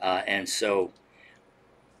 And so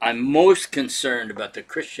I'm most concerned about the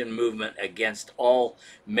Christian movement against all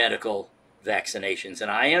medical vaccinations.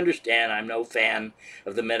 And I understand I'm no fan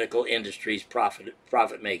of the medical industry's profit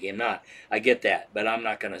making. I'm not. I get that, but I'm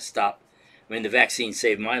not going to stop. I mean, the vaccine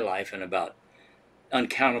saved my life and about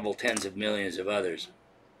uncountable tens of millions of others.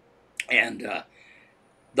 And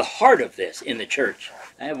the heart of this in the church,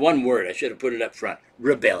 I have one word, I should have put it up front: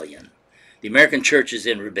 rebellion. The American church is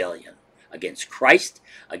in rebellion against Christ,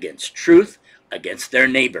 against truth, against their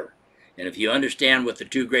neighbor. And if you understand what the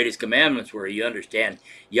two greatest commandments were, you understand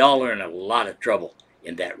y'all are in a lot of trouble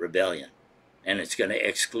in that rebellion. And it's going to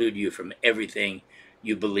exclude you from everything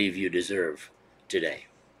you believe you deserve today.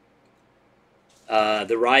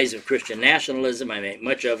 The rise of Christian nationalism, I make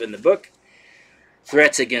much of in the book.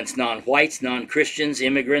 Threats against non-whites, non-Christians,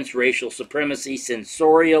 immigrants, racial supremacy,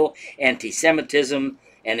 censorial anti-Semitism,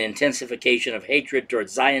 and intensification of hatred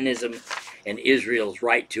towards Zionism and Israel's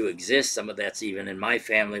right to exist. Some of that's even in my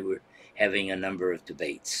family. We're having a number of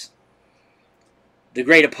debates. The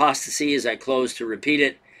great apostasy, as I close to repeat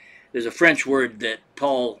it, there's a French word that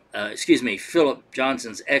Philip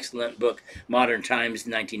Johnson's excellent book, Modern Times,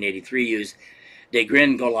 1983, used,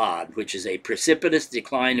 dégringolade, which is a precipitous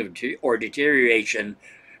decline or deterioration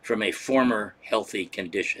from a former healthy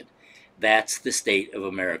condition. That's the state of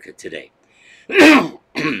America today.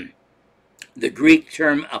 The Greek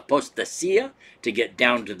term apostasia, to get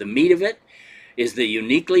down to the meat of it, is the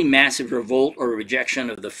uniquely massive revolt or rejection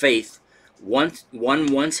of the faith one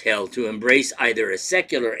once held to embrace either a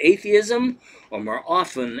secular atheism or more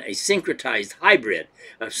often a syncretized hybrid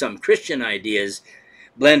of some Christian ideas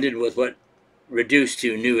blended with what reduced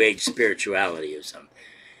to New Age spirituality of some.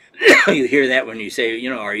 You hear that when you say,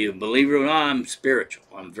 are you a believer? No, I'm spiritual.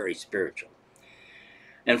 I'm very spiritual.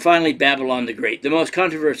 And finally, Babylon the Great. The most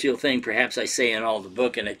controversial thing perhaps I say in all the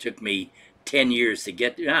book, and it took me 10 years to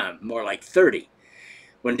get there, more like 30.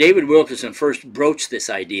 When David Wilkerson first broached this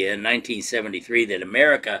idea in 1973 that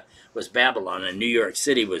America was Babylon and New York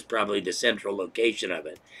City was probably the central location of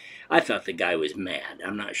it, I thought the guy was mad.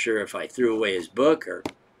 I'm not sure if I threw away his book or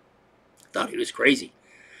thought he was crazy.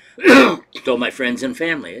 Told my friends and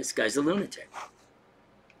family, this guy's a lunatic.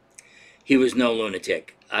 He was no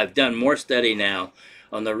lunatic. I've done more study now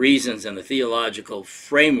on the reasons and the theological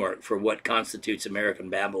framework for what constitutes American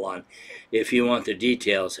Babylon. If you want the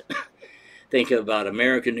details, think about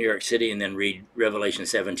America, New York City, and then read Revelation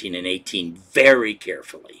 17 and 18 very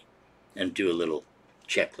carefully and do a little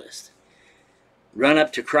checklist. Run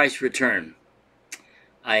up to Christ's return.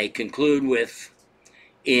 I conclude with,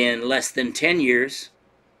 in less than 10 years,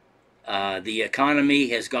 the economy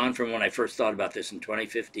has gone from when I first thought about this in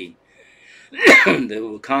 2015.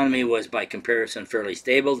 The economy was, by comparison, fairly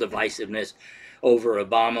stable. Divisiveness over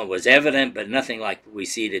Obama was evident, but nothing like what we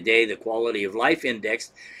see today. The Quality of Life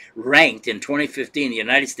Index ranked in 2015 the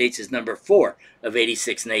United States as number 4 of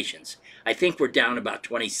 86 nations. I think we're down about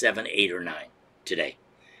 27, 8, or 9 today.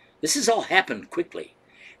 This has all happened quickly.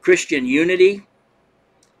 Christian unity,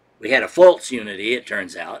 we had a false unity, it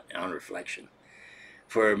turns out, on reflection,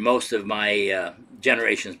 for most of my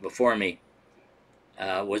generations before me.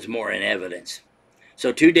 Was more in evidence.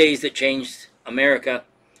 So 2 days that changed America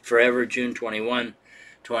forever, June 21,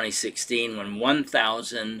 2016, when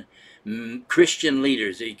 1,000 Christian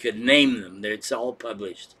leaders, you could name them, it's all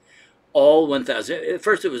published, all 1,000. At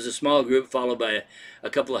first it was a small group, followed by a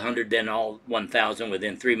couple of hundred, then all 1,000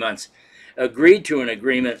 within 3 months, agreed to an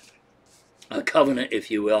agreement, a covenant, if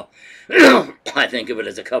you will. I think of it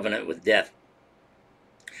as a covenant with death.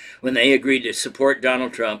 When they agreed to support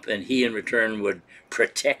Donald Trump, and he in return would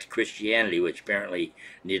protect Christianity, which apparently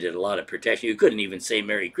needed a lot of protection. You couldn't even say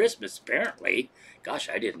Merry Christmas, apparently. Gosh,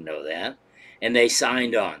 I didn't know that. And they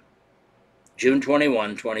signed on. June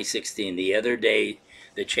 21, 2016, the other day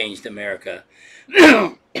that changed America.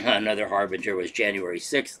 Another harbinger was January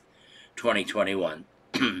 6th, 2021.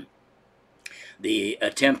 The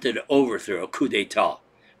attempted overthrow, coup d'etat,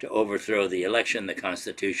 to overthrow the election, the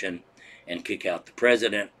Constitution, and kick out the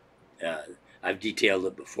president. I've detailed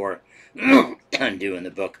it before. I'm doing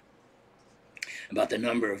the book about the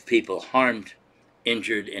number of people harmed,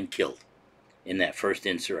 injured, and killed in that first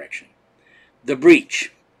insurrection. The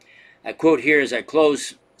breach. I quote here as I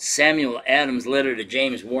close Samuel Adams' letter to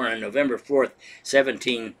James Warren, November 4th,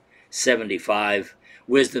 1775,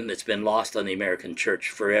 wisdom that's been lost on the American church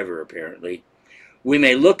forever, apparently. We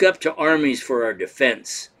may look up to armies for our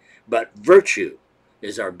defense, but virtue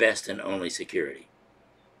is our best and only security.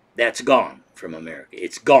 That's gone from America.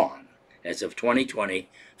 It's gone. As of 2020,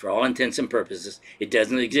 for all intents and purposes, it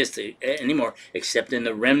doesn't exist anymore, except in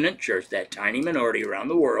the remnant church, that tiny minority around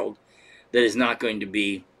the world that is not going to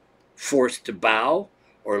be forced to bow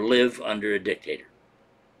or live under a dictator.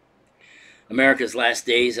 America's Last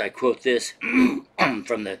Days, I quote this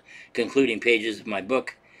from the concluding pages of my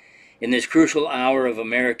book. In this crucial hour of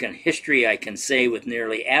American history, I can say with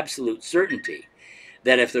nearly absolute certainty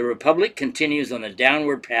that if the Republic continues on a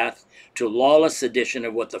downward path to lawless sedition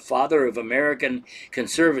of what the father of American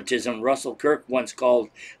conservatism, Russell Kirk, once called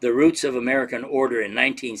the roots of American order in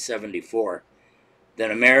 1974, then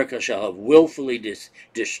America shall have willfully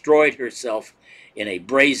destroyed herself in a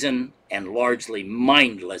brazen and largely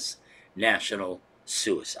mindless national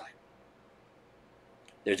suicide.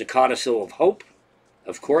 There's a codicil of hope,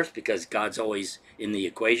 of course, because God's always in the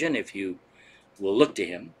equation if you will look to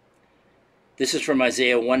him. This is from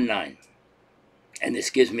Isaiah 1:9, and this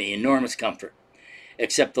gives me enormous comfort.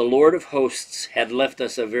 Except the Lord of hosts had left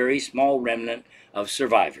us a very small remnant of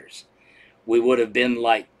survivors, we would have been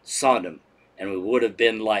like Sodom, and we would have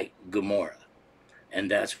been like Gomorrah.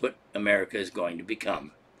 And that's what America is going to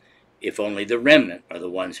become, if only the remnant are the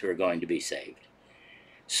ones who are going to be saved.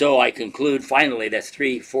 So I conclude, finally, that's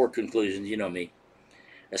 4 conclusions, you know me.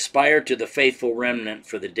 Aspire to the faithful remnant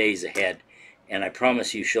for the days ahead, and I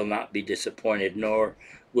promise you shall not be disappointed, nor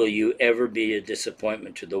will you ever be a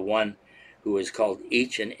disappointment to the one who has called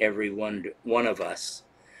each and every one of us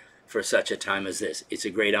for such a time as this. It's a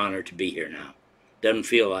great honor to be here now. Doesn't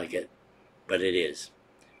feel like it, but it is.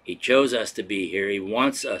 He chose us to be here. He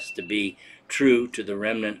wants us to be true to the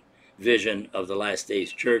remnant vision of the Last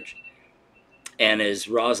Days Church. And as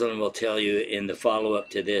Rosalind will tell you in the follow-up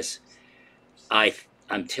to this,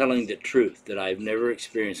 I'm telling the truth that I've never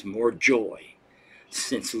experienced more joy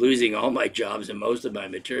since losing all my jobs and most of my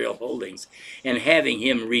material holdings and having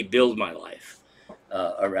him rebuild my life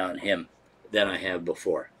around him than I have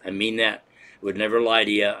before. I mean that. I would never lie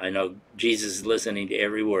to you. I know Jesus is listening to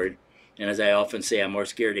every word. And as I often say, I'm more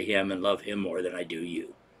scared of him and love him more than I do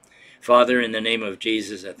you. Father, in the name of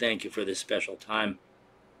Jesus, I thank you for this special time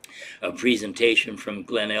of presentation from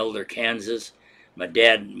Glen, Kansas. My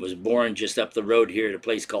dad was born just up the road here at a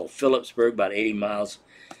place called Phillipsburg, about 80 miles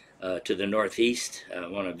to the northeast. I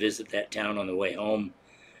want to visit that town on the way home.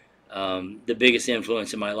 The biggest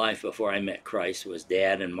influence in my life before I met Christ was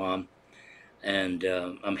Dad and Mom. And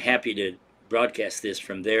I'm happy to broadcast this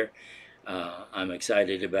from there. I'm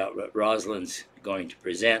excited about what Rosalind's going to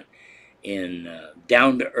present in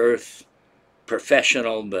down-to-earth,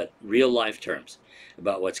 professional, but real-life terms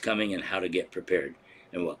about what's coming and how to get prepared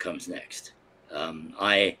and what comes next.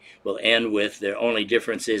 I will end with the only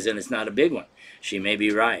difference is, and it's not a big one. She may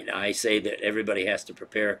be right. I say that everybody has to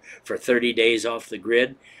prepare for 30 days off the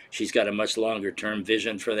grid. She's got a much longer-term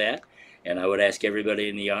vision for that. And I would ask everybody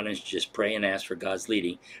in the audience to just pray and ask for God's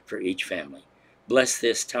leading for each family. Bless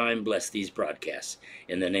this time, bless these broadcasts,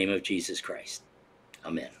 in the name of Jesus Christ.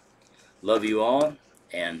 Amen. Love you all,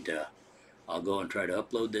 and I'll go and try to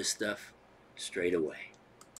upload this stuff straight away.